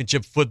state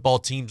championship football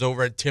teams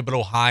over at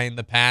Thibodeau High in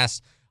the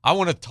past. I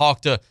want to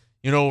talk to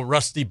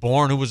Rusty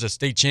Bourne, who was a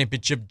state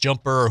championship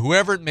jumper, or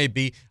whoever it may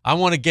be. I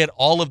want to get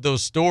all of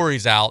those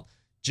stories out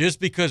just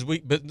because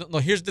but no,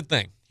 here's the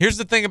thing. Here's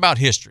the thing about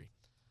history.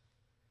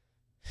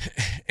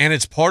 And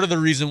it's part of the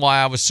reason why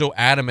I was so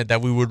adamant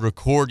that we would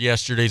record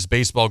yesterday's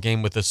baseball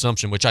game with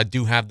Assumption, which I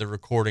do have the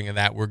recording of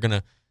that. We're going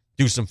to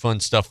do some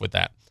fun stuff with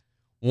that.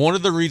 One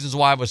of the reasons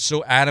why I was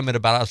so adamant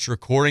about us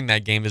recording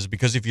that game is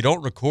because if you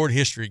don't record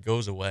history, it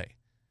goes away.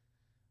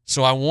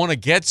 So I want to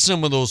get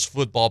some of those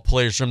football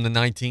players from the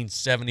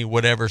 1970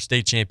 whatever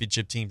state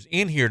championship teams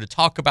in here to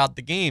talk about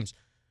the games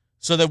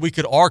so that we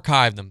could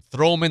archive them,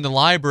 throw them in the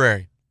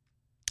library.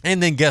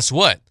 And then guess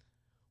what?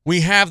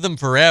 We have them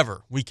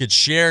forever. We could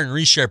share and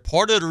reshare.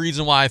 Part of the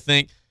reason why I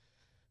think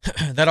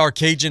that our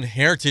Cajun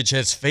heritage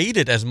has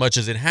faded as much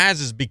as it has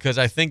is because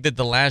I think that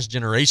the last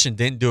generation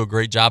didn't do a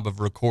great job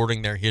of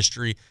recording their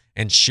history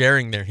and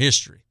sharing their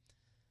history.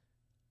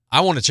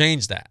 I want to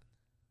change that.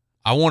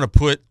 I want to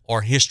put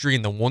our history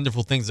and the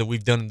wonderful things that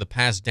we've done in the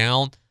past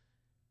down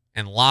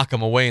and lock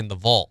them away in the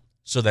vault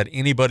so that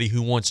anybody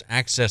who wants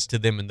access to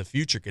them in the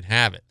future could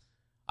have it.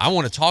 I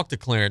want to talk to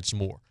Clarence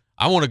Moore.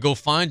 I want to go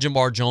find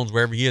Jamar Jones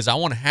wherever he is. I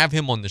want to have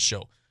him on the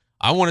show.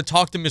 I want to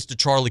talk to Mr.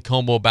 Charlie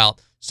Como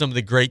about some of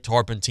the great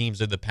Tarpon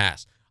teams of the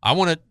past. I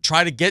want to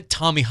try to get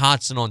Tommy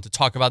Hodson on to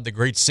talk about the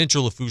great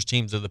Central Lafourche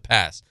teams of the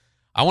past.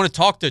 I want to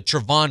talk to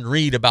Trevon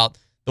Reed about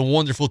the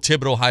wonderful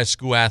Thibodeau High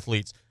School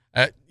athletes.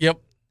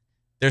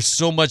 There's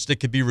so much that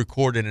could be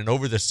recorded, and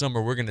over the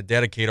summer we're going to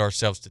dedicate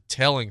ourselves to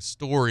telling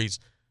stories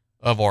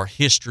of our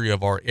history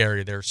of our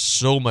area. There's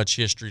so much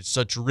history,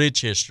 such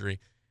rich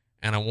history,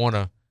 and I want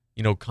to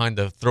kind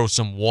of throw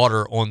some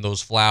water on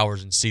those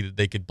flowers and see that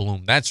they could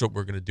bloom. That's what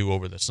we're going to do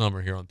over the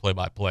summer here on Play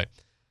by Play.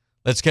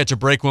 Let's catch a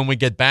break. When we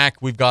get back,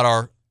 we've got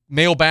our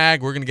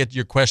mailbag. We're going to get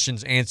your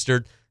questions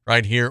answered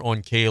right here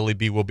on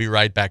KLEB. We'll be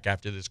right back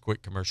after this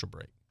quick commercial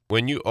break.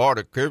 When you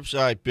order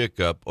curbside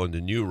pickup on the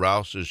new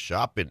Rouse's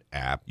shopping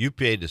app, you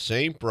pay the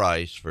same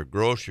price for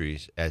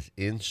groceries as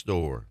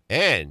in-store.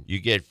 And you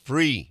get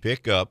free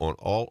pickup on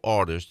all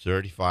orders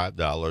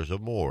 $35 or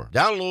more.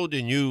 Download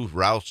the new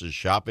Rouse's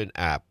shopping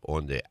app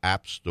on the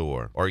App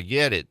Store or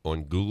get it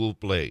on Google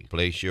Play.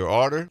 Place your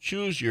order,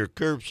 choose your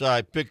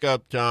curbside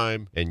pickup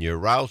time, and your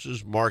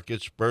Rouse's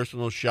Markets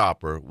personal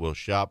shopper will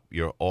shop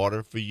your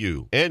order for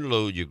you and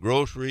load your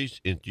groceries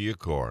into your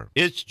car.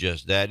 It's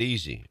just that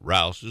easy.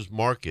 Rouse's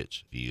Markets.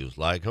 Feels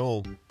like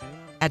home.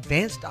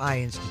 Advanced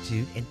Eye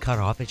Institute in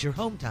Cutoff is your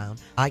hometown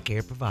eye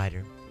care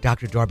provider.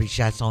 Dr. Darby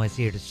Chasson is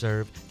here to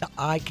serve the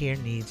eye care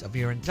needs of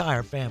your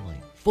entire family.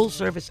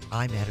 Full-service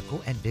eye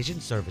medical and vision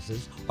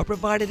services are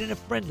provided in a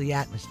friendly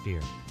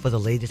atmosphere. For the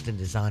latest in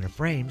designer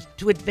frames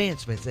to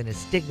advancements in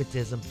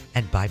astigmatism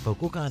and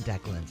bifocal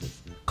contact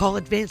lenses, call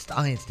Advanced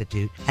Eye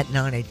Institute at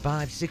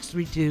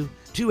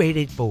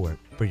 985-632-2884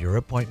 for your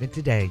appointment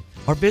today,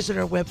 or visit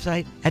our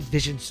website at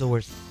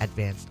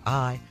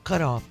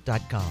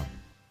visionsourceadvancedeyecutoff.com.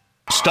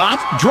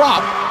 Stop,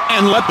 drop,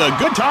 and let the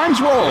good times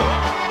roll.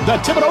 the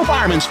Thibodeau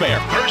Fireman's Fair.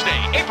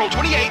 Thursday, April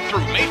 28th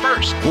through May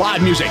 1st.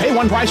 Live music, pay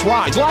one price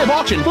rides, live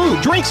auction,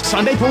 food, drinks,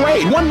 Sunday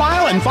parade, 1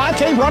 mile and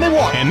 5K run and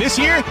walk. And this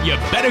year, you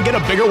better get a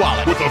bigger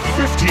wallet With a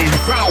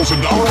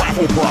 $15,000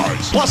 raffle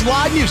prize. Plus,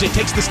 live music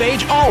takes the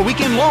stage all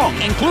weekend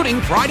long, including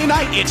Friday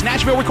night, it's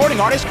Nashville recording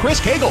artist Chris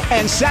Cagle,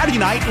 and Saturday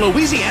night,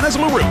 Louisiana's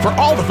LaRue. For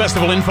all the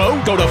festival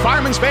info, go to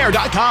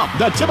fireman'sfair.com.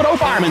 The Thibodeau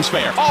Fireman's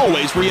Fair.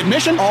 Always free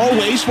admission,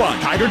 always fun.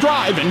 Tiger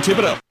Drive in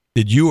Thibodeau.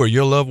 Did you or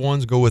your loved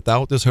ones go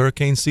without this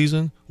hurricane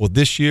season? Well,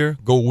 this year,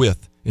 go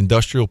with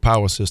Industrial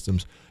Power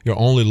Systems, your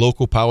only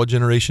local power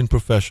generation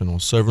professional,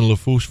 serving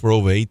Lafourche for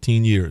over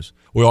 18 years.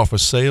 We offer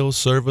sales,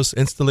 service,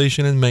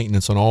 installation, and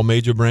maintenance on all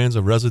major brands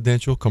of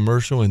residential,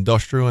 commercial,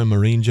 industrial, and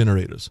marine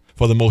generators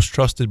for the most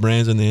trusted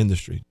brands in the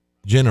industry.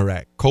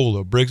 Generac,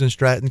 Kohler, Briggs &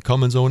 Stratton,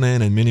 Cummins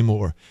Onan, and many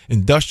more.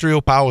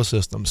 Industrial Power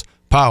Systems.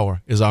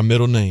 Power is our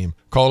middle name.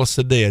 Call us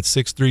today at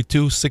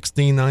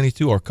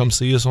 632-1692 or come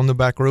see us on the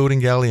back road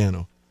in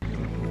Galliano.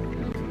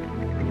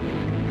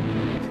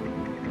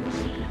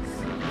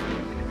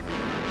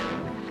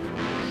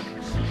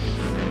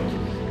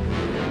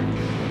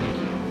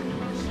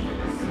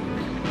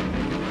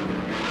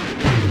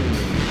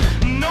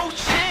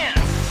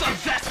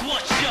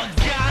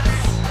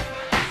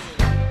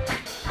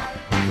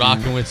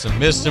 Rocking with some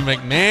Mr.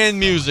 McMahon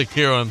music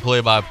here on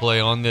Play-by-Play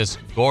on this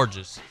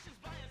gorgeous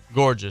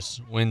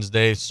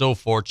Wednesday. So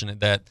fortunate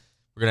that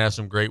we're going to have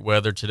some great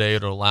weather today.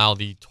 It'll allow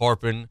the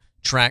Tarpon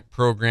track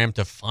program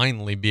to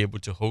finally be able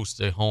to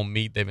host a home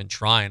meet. They've been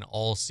trying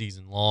all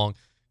season long.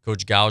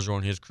 Coach Gouger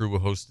and his crew will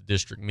host the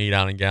district meet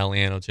out in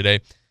Galliano today.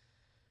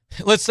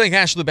 Let's thank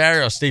Ashley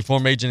Barrio, State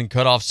Farm Agent and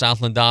Cutoff,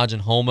 Southland Dodge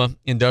and Homa.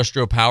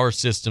 Industrial Power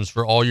Systems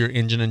for all your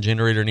engine and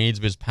generator needs,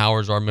 because power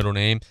is our middle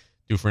name.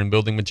 Dufresne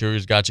Building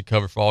Materials got you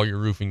covered for all your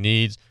roofing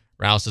needs.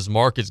 Rouse's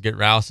Markets, get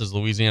Rouse's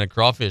Louisiana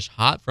crawfish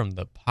hot from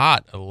the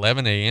pot,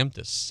 11 a.m.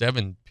 to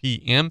 7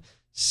 p.m.,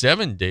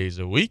 7 days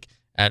a week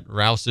at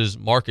Rouse's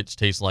Markets.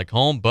 Tastes like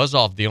home. Buzz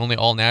Off, the only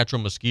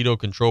all-natural mosquito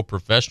control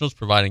professionals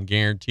providing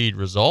guaranteed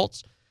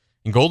results.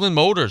 And Golden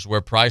Motors,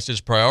 where price is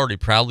priority,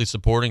 proudly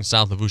supporting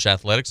South Lafourche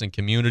athletics and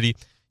community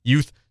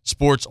youth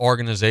sports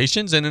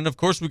organizations. And then, of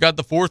course, we got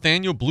the 4th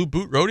annual Blue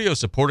Boot Rodeo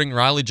supporting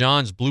Riley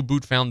John's Blue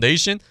Boot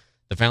Foundation.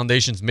 The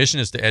foundation's mission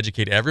is to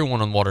educate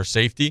everyone on water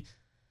safety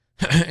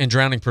and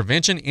drowning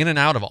prevention in and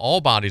out of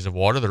all bodies of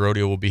water. The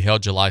rodeo will be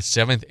held July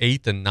 7th,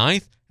 8th, and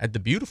 9th at the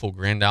beautiful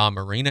Grand Isle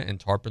Marina and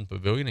Tarpon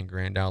Pavilion in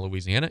Grand Isle,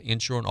 Louisiana.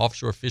 Inshore and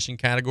offshore fishing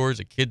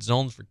categories, a kid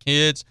zones for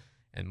kids,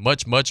 and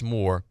much, much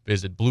more.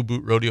 Visit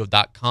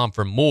bluebootrodeo.com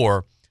for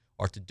more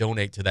or to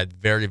donate to that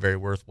very, very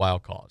worthwhile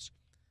cause.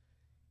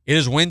 It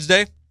is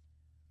Wednesday.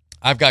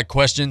 I've got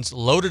questions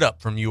loaded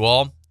up from you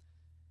all.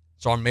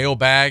 It's our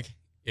mailbag.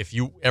 If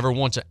you ever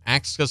want to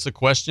ask us a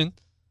question,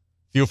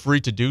 feel free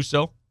to do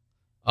so.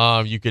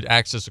 You could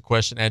access a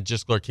question at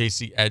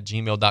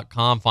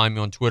JistGlareKC@gmail.com. Find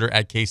me on Twitter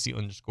at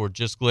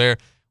Casey_JistGlare.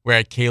 We're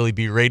at Kaylee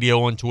B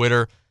Radio on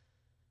Twitter.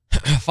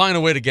 Find a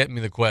way to get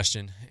me the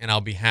question, and I'll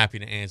be happy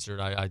to answer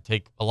it. I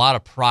take a lot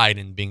of pride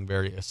in being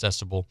very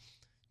accessible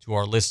to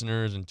our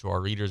listeners and to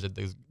our readers at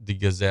the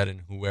Gazette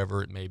and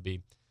whoever it may be.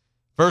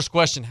 First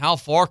question, how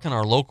far can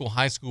our local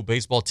high school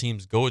baseball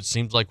teams go? It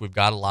seems like we've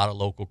got a lot of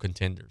local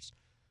contenders.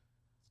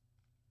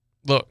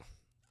 Look,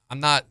 I'm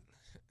not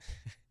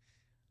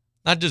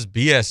just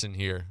BSing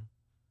here.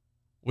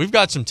 We've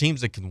got some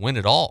teams that can win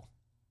it all.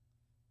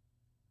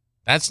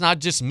 That's not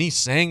just me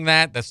saying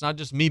that. That's not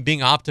just me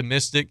being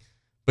optimistic.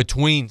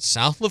 Between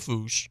South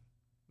Lafourche,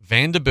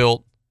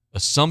 Vanderbilt,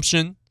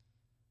 Assumption,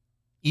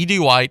 E.D.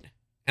 White,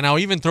 and I'll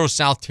even throw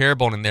South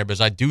Terrebonne in there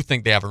because I do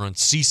think they have a run.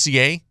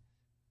 CCA.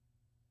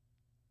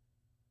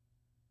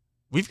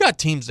 We've got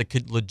teams that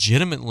could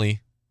legitimately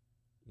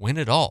win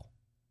it all.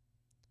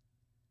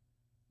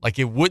 Like,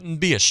 it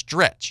wouldn't be a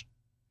stretch.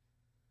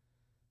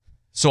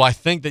 So I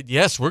think that,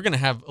 yes, we're going to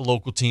have a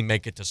local team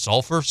make it to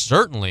Sulphur,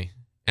 certainly.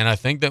 And I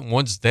think that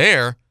once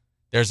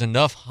there's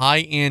enough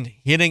high-end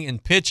hitting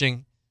and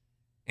pitching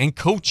and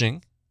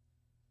coaching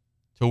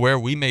to where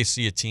we may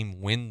see a team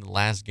win the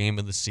last game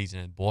of the season.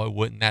 And, boy,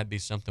 wouldn't that be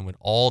something with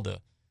all the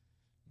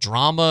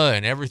drama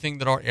and everything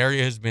that our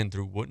area has been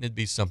through? Wouldn't it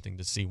be something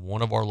to see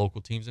one of our local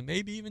teams, and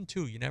maybe even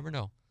two, you never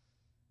know,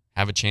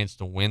 have a chance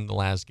to win the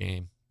last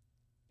game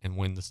and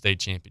win the state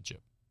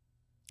championship?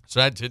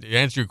 So that, to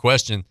answer your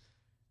question,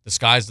 the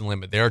sky's the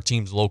limit. There are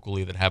teams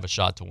locally that have a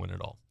shot to win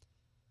it all.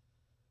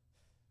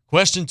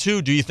 Question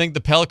 2, do you think the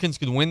Pelicans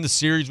could win the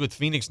series with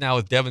Phoenix now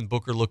with Devin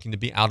Booker looking to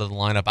be out of the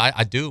lineup?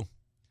 I do.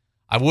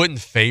 I wouldn't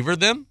favor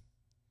them.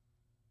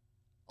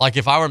 Like,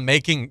 if I were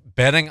making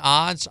betting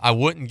odds, I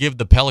wouldn't give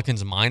the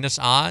Pelicans minus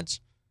odds,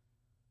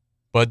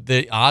 but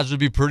the odds would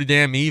be pretty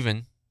damn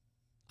even.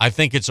 I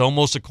think it's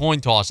almost a coin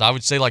toss. I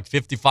would say like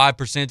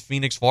 55%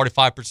 Phoenix,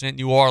 45%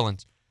 New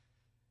Orleans.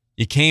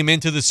 You came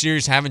into the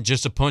series having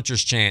just a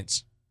puncher's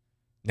chance.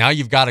 Now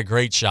you've got a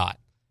great shot.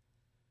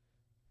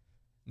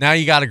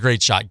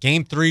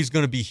 Game 3 is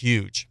going to be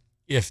huge.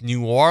 If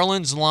New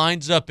Orleans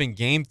lines up in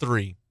Game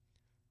 3,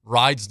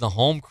 rides the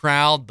home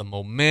crowd, the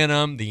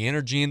momentum, the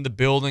energy in the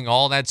building,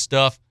 all that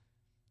stuff,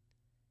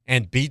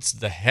 and beats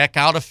the heck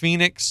out of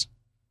Phoenix,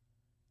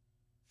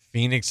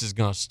 Phoenix is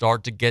going to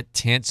start to get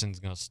tense and is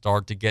going to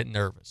start to get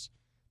nervous.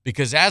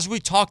 Because as we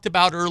talked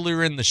about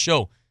earlier in the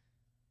show,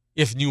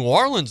 if New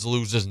Orleans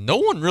loses, no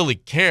one really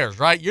cares,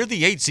 right? You're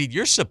the 8 seed.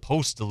 You're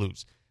supposed to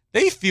lose.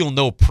 They feel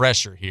no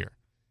pressure here.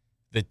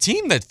 The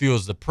team that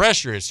feels the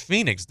pressure is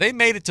Phoenix. They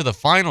made it to the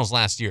finals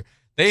last year.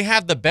 They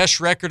have the best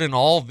record in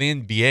all of the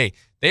NBA.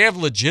 They have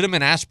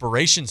legitimate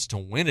aspirations to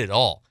win it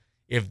all.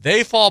 If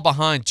they fall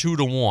behind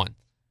 2-1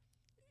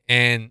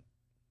 and,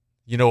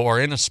 are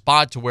in a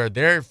spot to where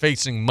they're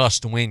facing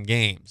must-win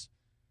games,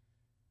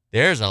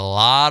 there's a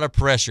lot of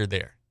pressure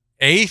there.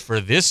 A, for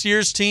this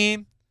year's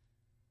team,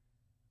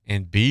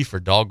 and B, for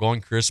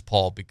doggone Chris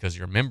Paul, because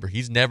you remember,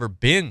 he's never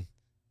been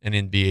an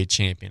NBA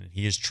champion.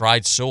 He has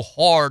tried so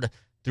hard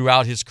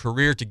throughout his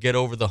career to get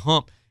over the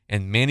hump,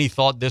 and many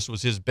thought this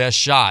was his best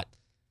shot.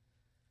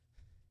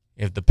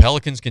 If the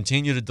Pelicans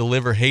continue to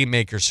deliver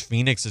haymakers,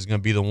 Phoenix is going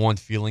to be the one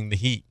feeling the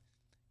heat.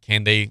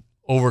 Can they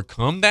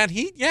overcome that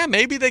heat? Yeah,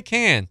 maybe they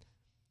can.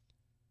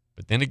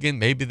 But then again,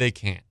 maybe they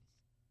can't.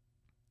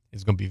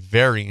 It's going to be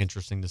very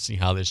interesting to see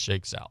how this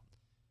shakes out.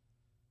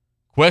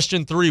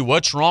 Question 3,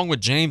 what's wrong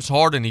with James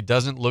Harden? He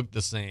doesn't look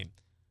the same.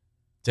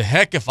 To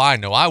heck if I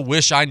know. I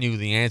wish I knew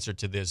the answer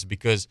to this,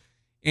 because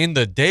in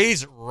the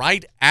days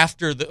right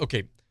after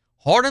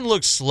Harden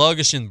looked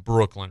sluggish in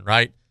Brooklyn,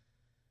 right?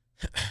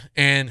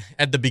 And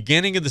at the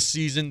beginning of the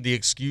season, the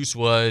excuse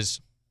was,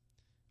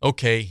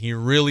 he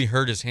really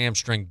hurt his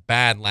hamstring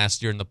bad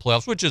last year in the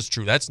playoffs, which is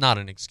true. That's not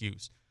an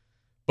excuse.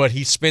 But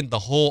he spent the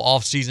whole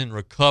offseason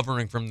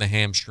recovering from the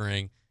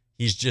hamstring.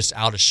 He's just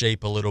out of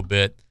shape a little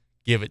bit.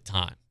 Give it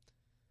time.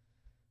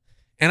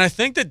 And I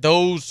think that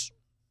those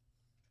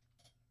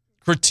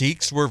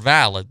critiques were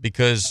valid,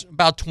 because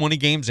about 20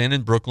 games in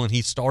Brooklyn,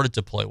 he started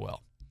to play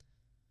well.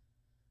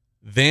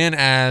 Then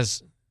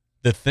as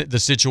the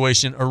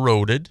situation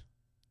eroded,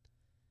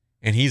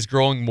 and he's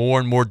growing more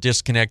and more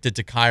disconnected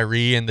to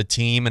Kyrie and the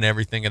team and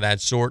everything of that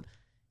sort,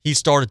 he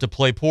started to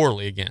play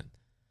poorly again.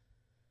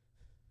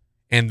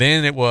 And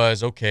then it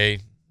was,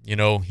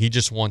 he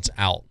just wants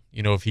out.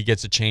 If he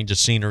gets a change of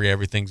scenery,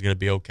 everything's going to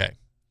be okay.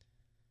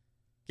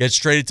 Gets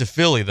traded to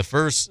Philly. The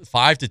first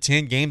 5 to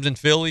 10 games in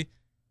Philly,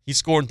 he's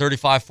scoring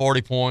 35,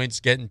 40 points,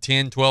 getting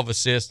 10, 12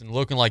 assists, and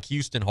looking like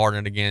Houston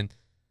Harden again.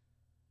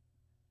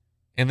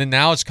 And then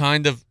now it's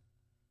kind of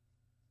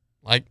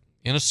like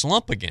in a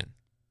slump again.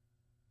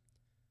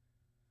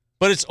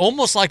 But it's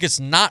almost like it's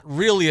not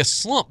really a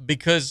slump,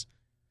 because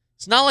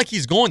it's not like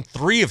he's going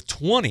 3 of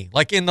 20.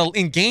 Like in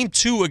game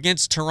 2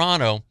 against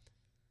Toronto,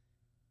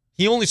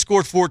 he only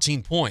scored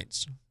 14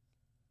 points.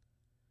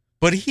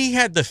 But he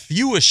had the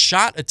fewest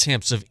shot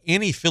attempts of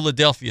any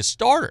Philadelphia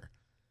starter.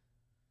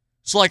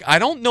 So, I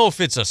don't know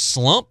if it's a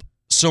slump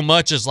so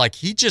much as,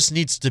 he just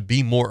needs to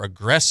be more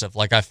aggressive.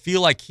 I feel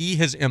like he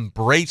has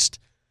embraced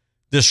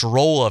this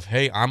role of,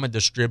 hey, I'm a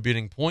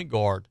distributing point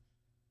guard.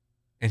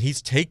 And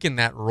he's taken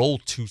that role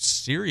too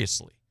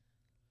seriously.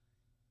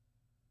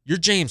 You're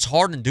James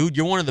Harden, dude.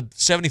 You're one of the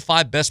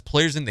 75 best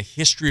players in the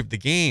history of the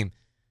game.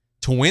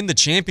 To win the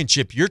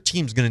championship, your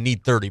team's going to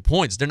need 30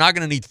 points. They're not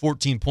going to need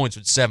 14 points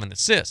with 7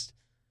 assists.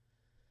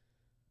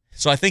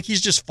 So I think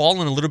he's just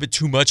fallen a little bit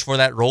too much for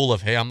that role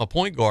of, hey, I'm a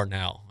point guard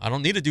now. I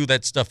don't need to do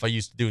that stuff I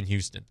used to do in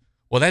Houston.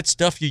 Well, that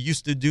stuff you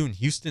used to do in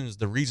Houston is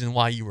the reason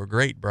why you were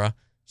great, bruh.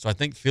 So I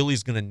think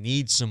Philly's going to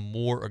need some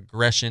more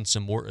aggression,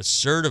 some more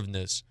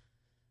assertiveness,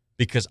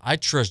 because I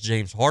trust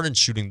James Harden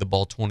shooting the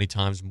ball 20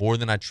 times more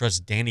than I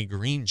trust Danny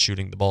Green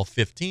shooting the ball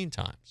 15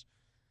 times.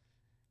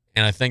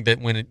 And I think that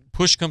when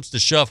push comes to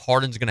shove,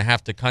 Harden's going to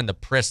have to kind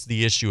of press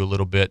the issue a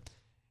little bit.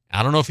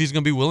 I don't know if he's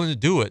going to be willing to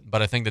do it,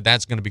 but I think that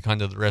that's going to be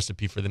kind of the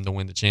recipe for them to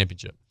win the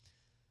championship.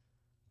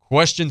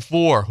 Question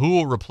 4, who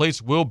will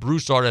replace Will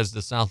Broussard as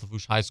the South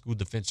Lafourche High School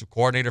defensive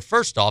coordinator?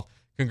 First off,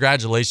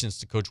 congratulations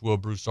to Coach Will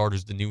Broussard,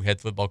 who's the new head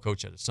football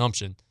coach at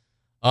Assumption.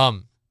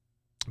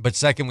 But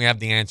second, we have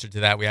the answer to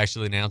that. We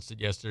actually announced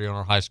it yesterday on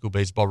our high school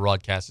baseball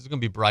broadcast. It's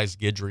going to be Bryce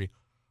Guidry,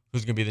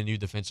 who's going to be the new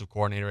defensive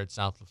coordinator at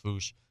South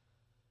Lafourche.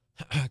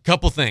 A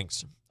couple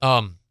things.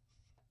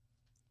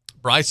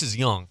 Bryce is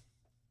young.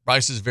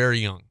 Bryce is very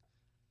young.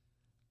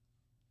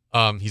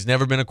 He's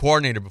never been a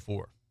coordinator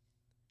before.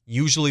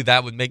 Usually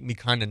that would make me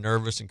kind of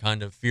nervous and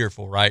kind of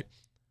fearful, right?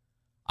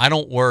 I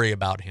don't worry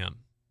about him,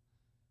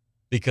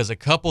 because a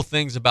couple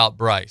things about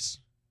Bryce.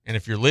 And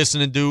if you're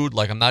listening, dude,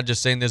 I'm not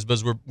just saying this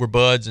because we're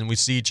buds and we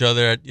see each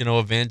other at,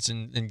 events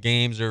and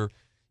games, or,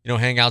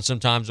 hang out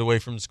sometimes away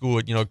from school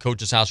at,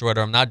 coach's house or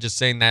whatever. I'm not just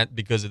saying that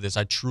because of this.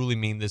 I truly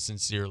mean this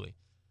sincerely.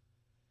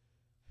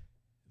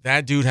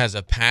 That dude has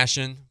a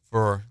passion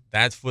for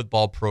that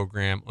football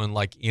program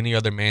unlike any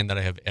other man that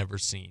I have ever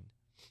seen.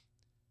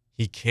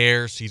 He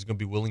cares. He's going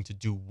to be willing to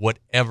do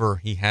whatever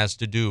he has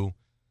to do.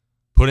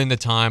 Put in the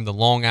time, the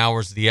long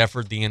hours, the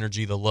effort, the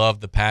energy, the love,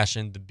 the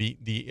passion,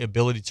 the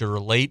ability to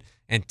relate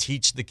and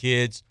teach the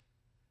kids.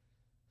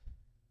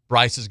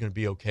 Bryce is going to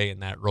be okay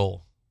in that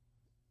role.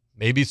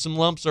 Maybe some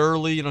lumps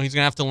early, he's going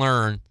to have to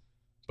learn.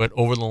 But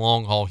over the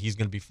long haul, he's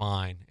going to be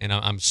fine. And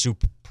I'm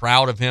super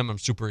proud of him. I'm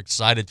super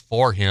excited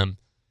for him.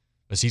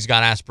 because he's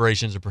got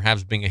aspirations of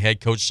perhaps being a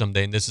head coach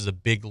someday, and this is a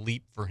big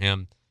leap for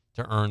him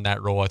to earn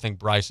that role. I think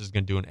Bryce is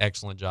going to do an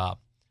excellent job.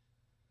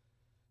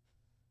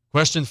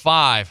 Question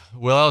 5,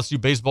 will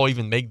LSU baseball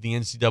even make the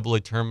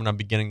NCAA tournament? I'm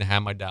beginning to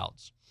have my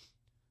doubts.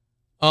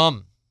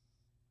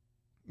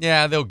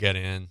 Yeah, they'll get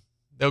in.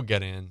 They'll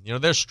get in. You know,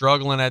 they're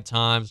struggling at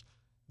times.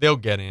 They'll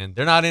get in.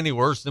 They're not any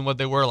worse than what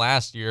they were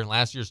last year.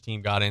 Last year's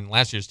team got in.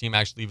 Last year's team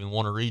actually even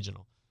won a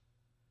regional.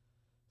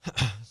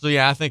 So,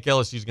 yeah, I think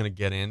LSU's going to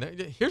get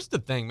in. Here's the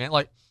thing, man.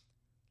 Like,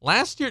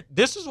 last year,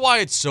 this is why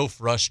it's so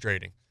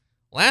frustrating.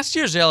 Last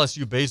year's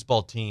LSU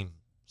baseball team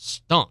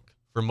stunk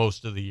for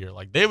most of the year.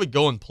 Like, they would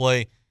go and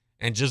play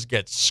and just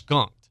get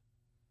skunked.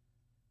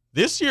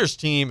 This year's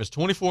team is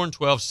 24-12,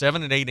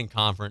 7-8 in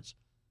conference.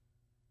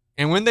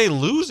 And when they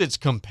lose, it's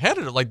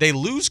competitive. Like, they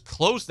lose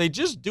close. They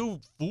just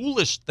do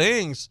foolish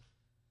things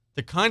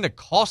to kind of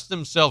cost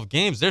themselves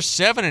games. They're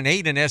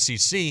 7-8 in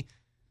SEC.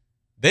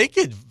 They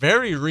could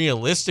very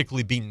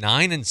realistically be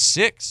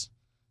 9-6.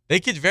 They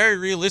could very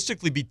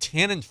realistically be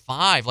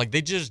 10-5. Like,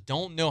 they just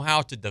don't know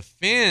how to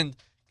defend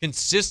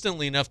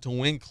consistently enough to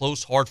win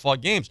close,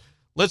 hard-fought games.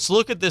 Let's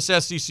look at this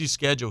SEC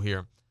schedule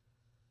here.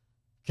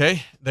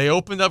 Okay, they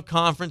opened up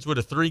conference with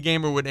a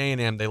 3-gamer with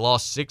A&M. They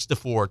lost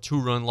 6-4,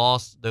 2-run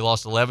loss. They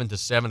lost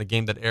 11-7, a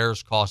game that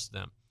errors cost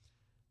them.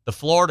 The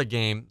Florida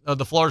game,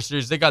 the Florida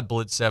series, they got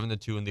blitzed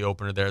 7-2 in the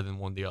opener there, then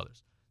won the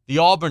others. The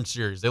Auburn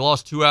series, they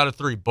lost 2 out of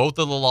 3. Both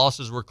of the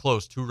losses were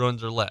close, 2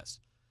 runs or less.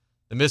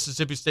 The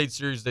Mississippi State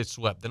series, they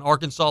swept. Then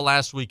Arkansas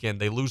last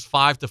weekend, they lose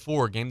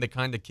 5-4, a game they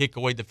kind of kick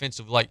away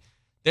defensively. Like,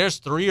 there's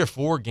 3 or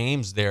 4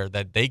 games there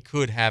that they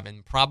could have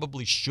and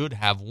probably should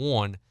have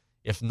won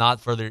if not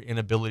for their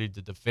inability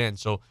to defend.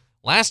 So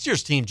last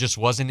year's team just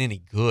wasn't any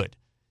good.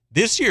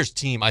 This year's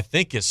team, I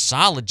think, is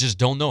solid, just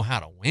don't know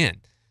how to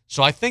win.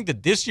 So I think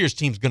that this year's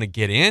team's going to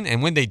get in,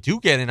 and when they do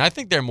get in, I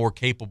think they're more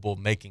capable of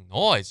making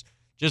noise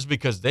just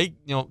because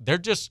they're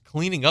just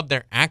cleaning up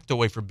their act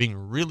away for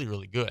being really,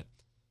 really good.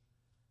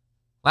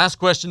 Last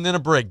question, then a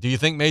break. Do you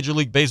think Major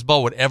League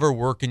Baseball would ever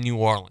work in New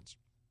Orleans?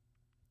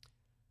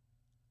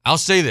 I'll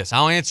say this.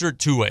 I'll answer it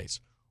 2 ways.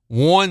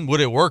 One,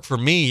 would it work for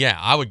me? Yeah,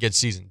 I would get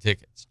season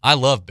tickets. I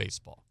love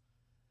baseball.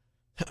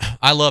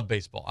 I love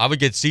baseball. I would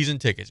get season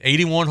tickets.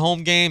 81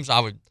 home games. I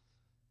would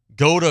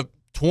go to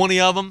 20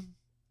 of them,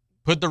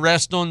 put the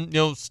rest on,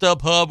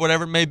 StubHub,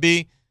 whatever it may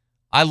be.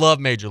 I love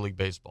Major League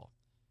Baseball.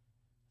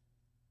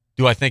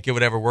 Do I think it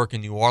would ever work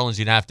in New Orleans?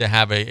 You'd have to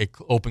have a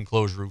open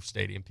closed roof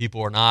stadium.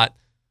 People are not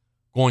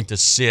going to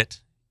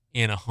sit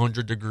in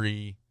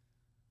 100-degree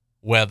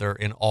weather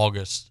in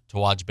August to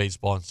watch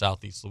baseball in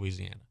Southeast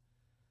Louisiana.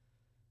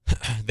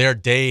 Their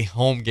day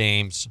home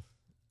games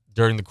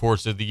during the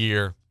course of the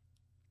year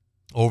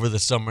over the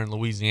summer in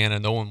Louisiana,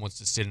 no one wants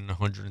to sit in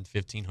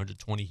 115,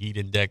 120 heat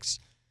index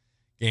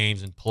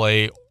games and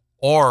play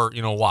or,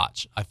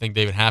 watch. I think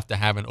they would have to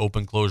have an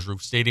open closed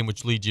roof stadium,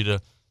 which leads you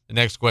to the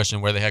next question,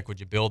 where the heck would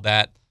you build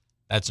that?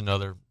 That's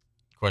another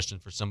question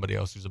for somebody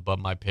else who's above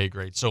my pay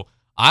grade. So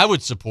I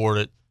would support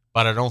it,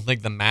 but I don't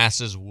think the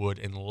masses would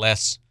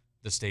unless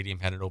the stadium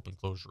had an open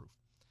closed roof.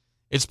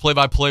 It's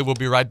play-by-play. We'll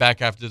be right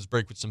back after this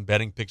break with some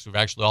betting picks. We've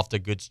actually off to a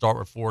good start.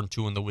 We're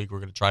 4-2 in the week. We're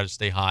going to try to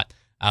stay hot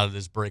out of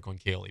this break on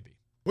KLEB.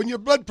 When your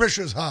blood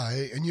pressure is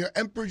high and your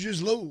amperage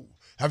is low,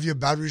 have your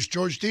batteries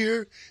charged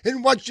here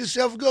and watch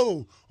yourself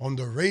go on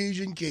the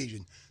Raging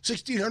Cajun,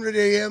 1600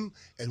 AM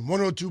and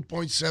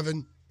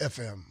 102.7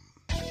 FM.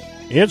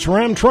 It's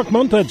Ram Truck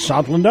Month at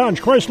Southland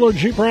Dodge, Chrysler,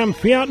 Jeep, Ram,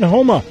 Fiat, and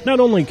Homa.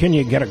 Not only can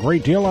you get a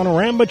great deal on a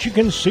Ram, but you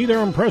can see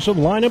their impressive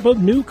lineup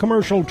of new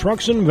commercial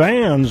trucks and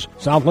vans.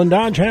 Southland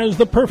Dodge has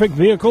the perfect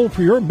vehicle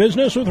for your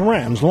business with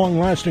Ram's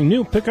long-lasting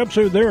new pickups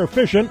or their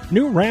efficient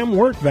new Ram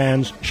work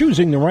vans.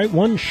 Choosing the right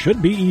one should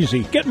be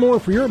easy. Get more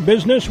for your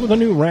business with a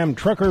new Ram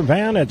truck or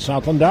van at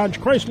Southland Dodge,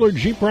 Chrysler,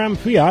 Jeep, Ram,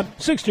 Fiat,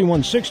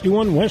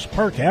 6161 West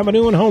Park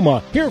Avenue in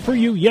Homa. Here for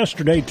you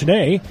yesterday,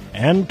 today,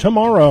 and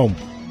tomorrow.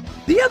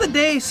 The other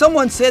day,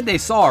 someone said they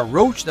saw a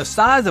roach the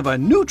size of a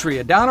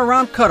nutria down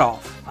around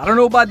Cutoff. I don't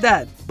know about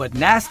that, but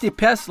nasty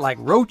pests like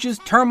roaches,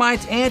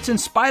 termites, ants, and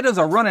spiders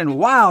are running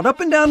wild up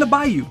and down the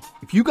bayou.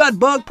 If you got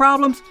bug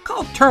problems,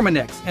 call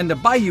Terminex and the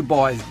Bayou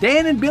Boys,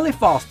 Dan and Billy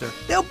Foster.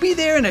 They'll be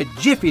there in a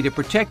jiffy to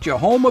protect your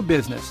home or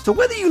business. So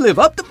whether you live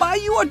up the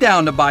bayou or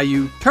down the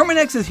bayou,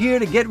 Terminex is here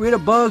to get rid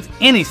of bugs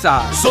any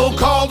size. So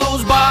call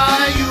those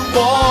Bayou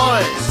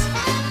Boys.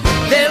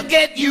 They'll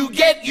get you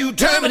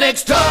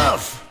Terminex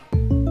tough.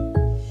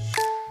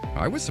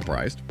 I was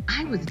surprised.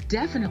 I was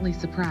definitely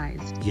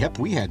surprised. Yep,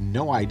 we had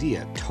no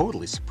idea.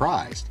 Totally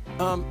surprised.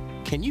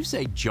 Can you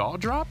say jaw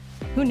drop?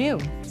 Who knew?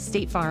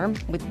 State Farm,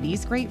 with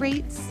these great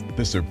rates?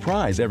 The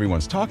surprise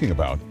everyone's talking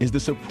about is the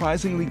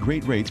surprisingly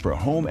great rates for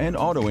home and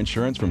auto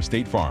insurance from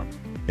State Farm,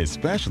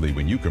 especially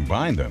when you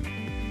combine them.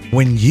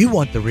 When you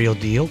want the real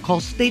deal, call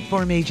State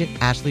Farm agent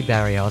Ashley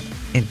Barrios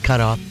in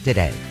Cutoff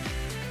today.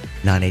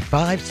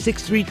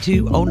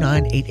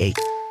 985-632-0988.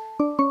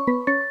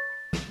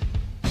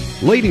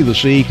 Lady of the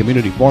Sea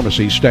Community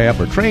Pharmacy staff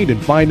are trained in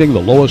finding the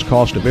lowest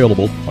cost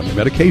available on your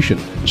medication.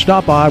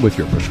 Stop by with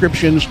your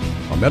prescriptions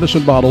or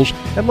medicine bottles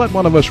and let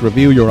one of us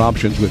review your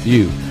options with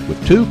you.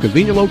 With 2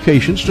 convenient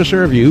locations to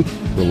serve you,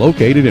 we're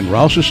located in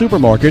Rouse's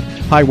Supermarket,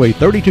 Highway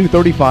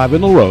 3235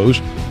 in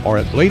LaRose, or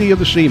at Lady of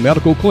the Sea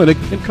Medical Clinic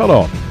in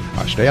Cutoff.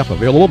 Our staff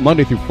available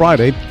Monday through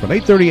Friday from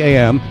 8:30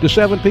 a.m. to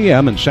 7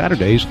 p.m. and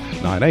Saturdays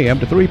 9 a.m.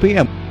 to 3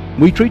 p.m.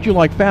 We treat you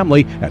like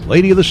family at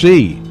Lady of the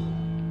Sea.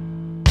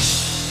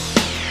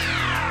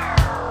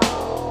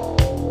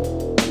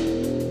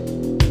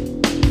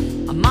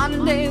 A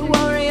Monday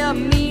warrior,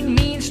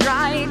 mean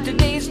strike.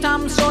 Today's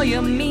Tom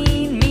Sawyer,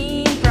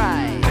 mean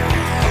pride.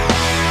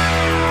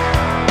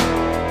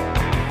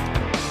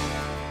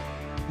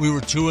 We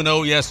were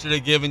 2-0 yesterday,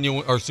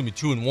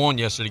 2-1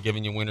 yesterday,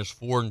 giving you winners,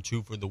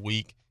 4-2 for the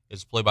week.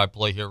 It's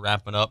play-by-play here,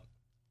 wrapping up,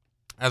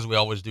 as we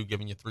always do,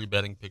 giving you 3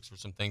 betting picks for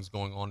some things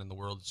going on in the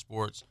world of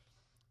sports.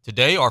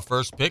 Today, our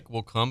first pick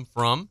will come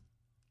from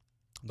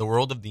the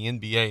world of the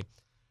NBA.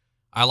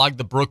 I like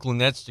the Brooklyn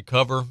Nets to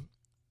cover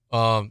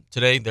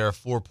today. They're a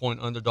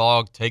 4-point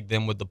underdog. Take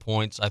them with the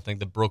points. I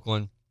think that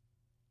Brooklyn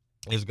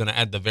is going to,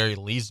 at the very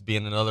least, be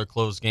in another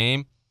close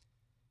game.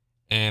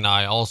 And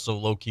I also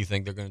low-key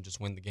think they're going to just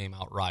win the game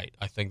outright.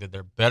 I think that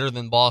they're better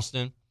than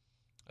Boston.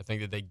 I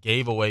think that they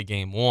gave away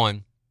game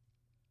 1.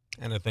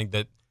 And I think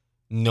that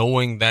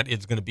knowing that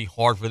it's going to be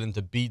hard for them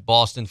to beat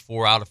Boston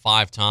 4 out of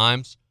 5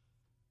 times,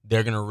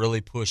 they're going to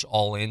really push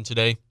all in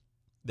today.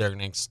 They're going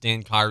to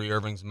extend Kyrie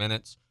Irving's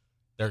minutes.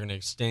 They're going to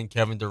extend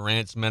Kevin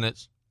Durant's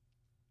minutes.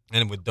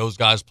 And with those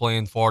guys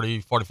playing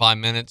 40, 45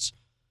 minutes,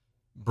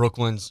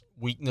 Brooklyn's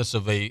weakness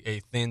of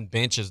a thin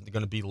bench is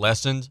going to be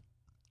lessened.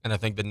 And I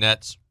think the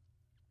Nets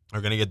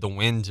are going to get the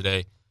win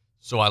today.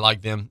 So I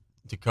like them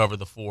to cover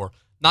the 4.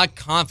 Not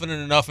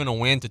confident enough in a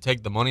win to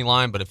take the money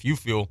line, but if you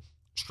feel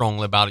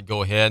strongly about it,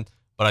 go ahead.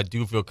 But I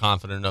do feel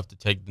confident enough to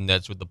take the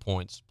Nets with the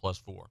points,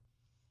 +4.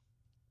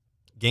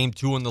 Game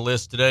 2 on the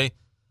list today,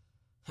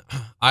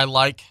 I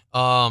like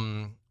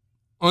under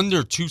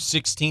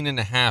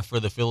 216.5 for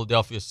the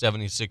Philadelphia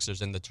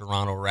 76ers and the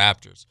Toronto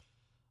Raptors.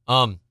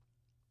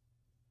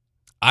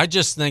 I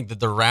just think that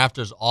the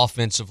Raptors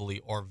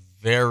offensively are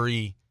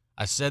very,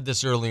 I said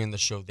this early in the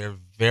show, they're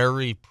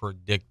very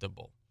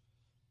predictable.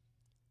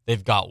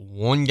 They've got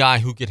one guy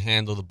who could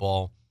handle the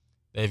ball.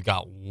 They've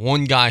got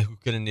one guy who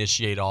could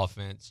initiate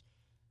offense.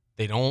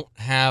 They don't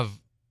have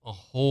a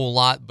whole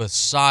lot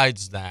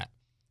besides that.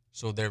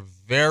 So they're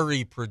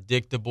very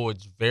predictable.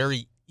 It's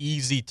very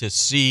easy to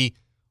see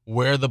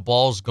where the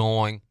ball's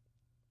going.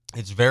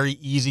 It's very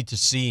easy to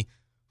see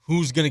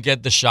who's going to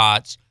get the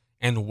shots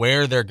and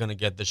where they're going to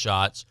get the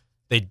shots.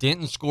 They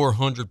didn't score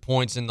 100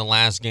 points in the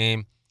last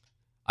game.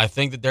 I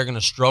think that they're going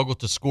to struggle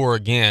to score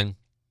again.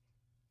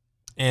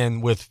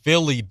 And with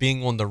Philly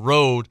being on the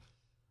road,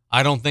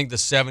 I don't think the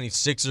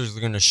 76ers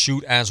are going to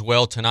shoot as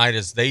well tonight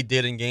as they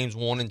did in games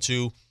 1 and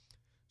 2.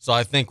 So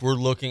I think we're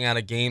looking at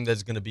a game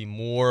that's going to be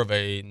more of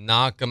a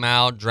knock them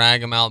out,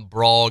 drag them out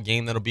brawl,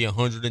 game that'll be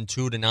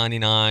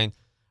 102-99.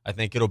 I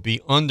think it'll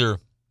be under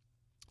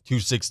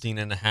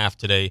 216.5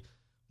 today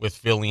with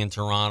Philly and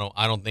Toronto.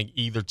 I don't think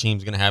either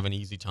team's going to have an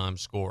easy time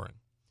scoring.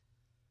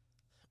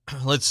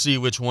 Let's see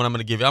which one I'm going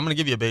to give you. I'm going to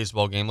give you a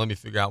baseball game. Let me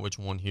figure out which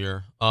one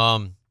here.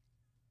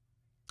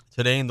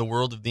 Today in the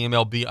world of the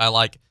MLB, I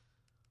like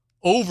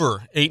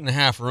over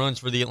 8.5 runs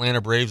for the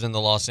Atlanta Braves and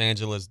the Los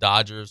Angeles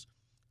Dodgers.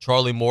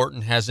 Charlie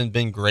Morton hasn't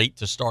been great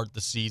to start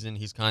the season.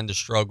 He's kind of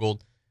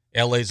struggled.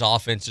 LA's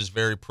offense is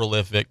very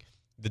prolific.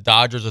 The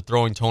Dodgers are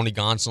throwing Tony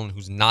Gonsolin,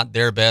 who's not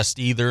their best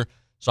either.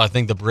 So I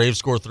think the Braves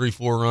score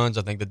 3-4 runs.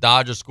 I think the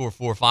Dodgers score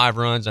 4 or 5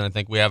 runs. And I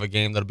think we have a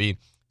game that'll be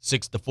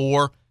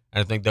 6-4.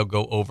 And I think they'll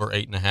go over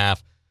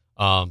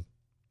 8.5.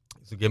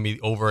 So give me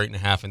over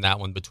 8.5 in that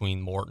one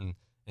between Morton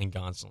and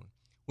Gonsolin.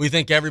 We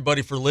thank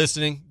everybody for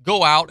listening.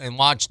 Go out and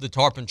watch the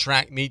Tarpon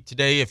track meet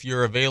today if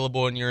you're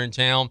available and you're in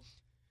town.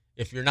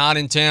 If you're not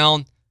in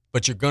town,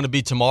 but you're going to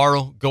be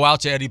tomorrow, go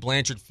out to Eddie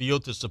Blanchard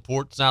Field to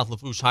support South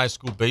Lafourche High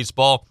School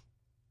baseball.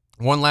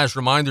 One last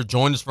reminder,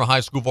 join us for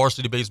high school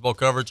varsity baseball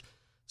coverage.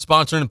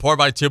 Sponsored in part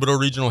by Thibodeau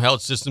Regional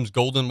Health Systems,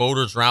 Golden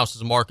Motors,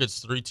 Rouse's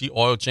Markets, 3T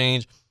Oil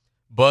Change,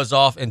 Buzz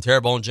Off, and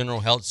Terrebonne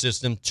General Health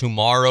System.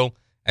 Tomorrow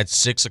at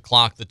 6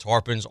 o'clock, the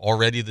Tarpons,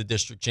 already the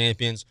district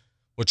champions,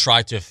 will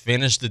try to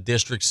finish the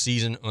district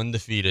season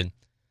undefeated.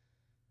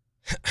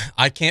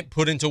 I can't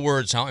put into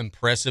words how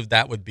impressive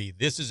that would be.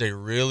 This is a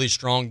really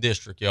strong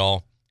district,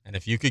 y'all. And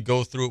if you could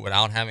go through it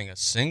without having a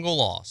single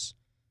loss,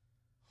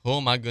 oh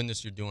my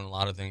goodness, you're doing a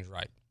lot of things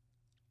right.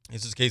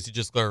 This is Casey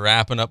Gisclair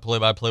wrapping up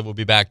play-by-play. We'll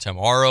be back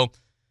tomorrow.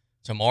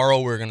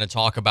 Tomorrow we're going to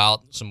talk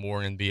about some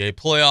more NBA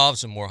playoffs,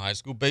 some more high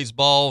school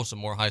baseball, some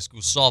more high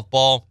school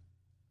softball.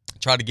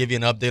 Try to give you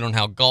an update on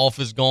how golf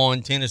is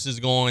going, tennis is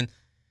going.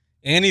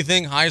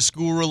 Anything high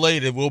school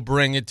related, we'll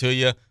bring it to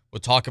you. We'll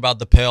talk about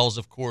the Pels,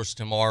 of course,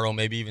 tomorrow.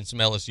 Maybe even some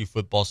LSU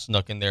football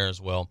snuck in there as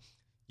well.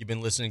 You've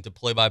been listening to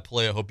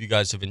Play-by-Play. I hope you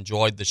guys have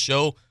enjoyed the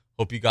show.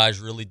 Hope you guys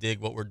really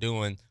dig what we're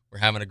doing. We're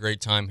having a great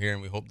time here,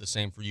 and we hope the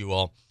same for you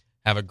all.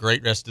 Have a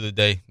great rest of the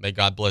day. May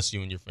God bless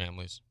you and your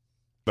families.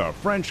 The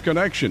French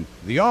Connection,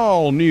 the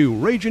all-new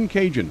Ragin'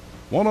 Cajun,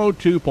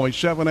 102.7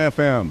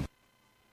 FM.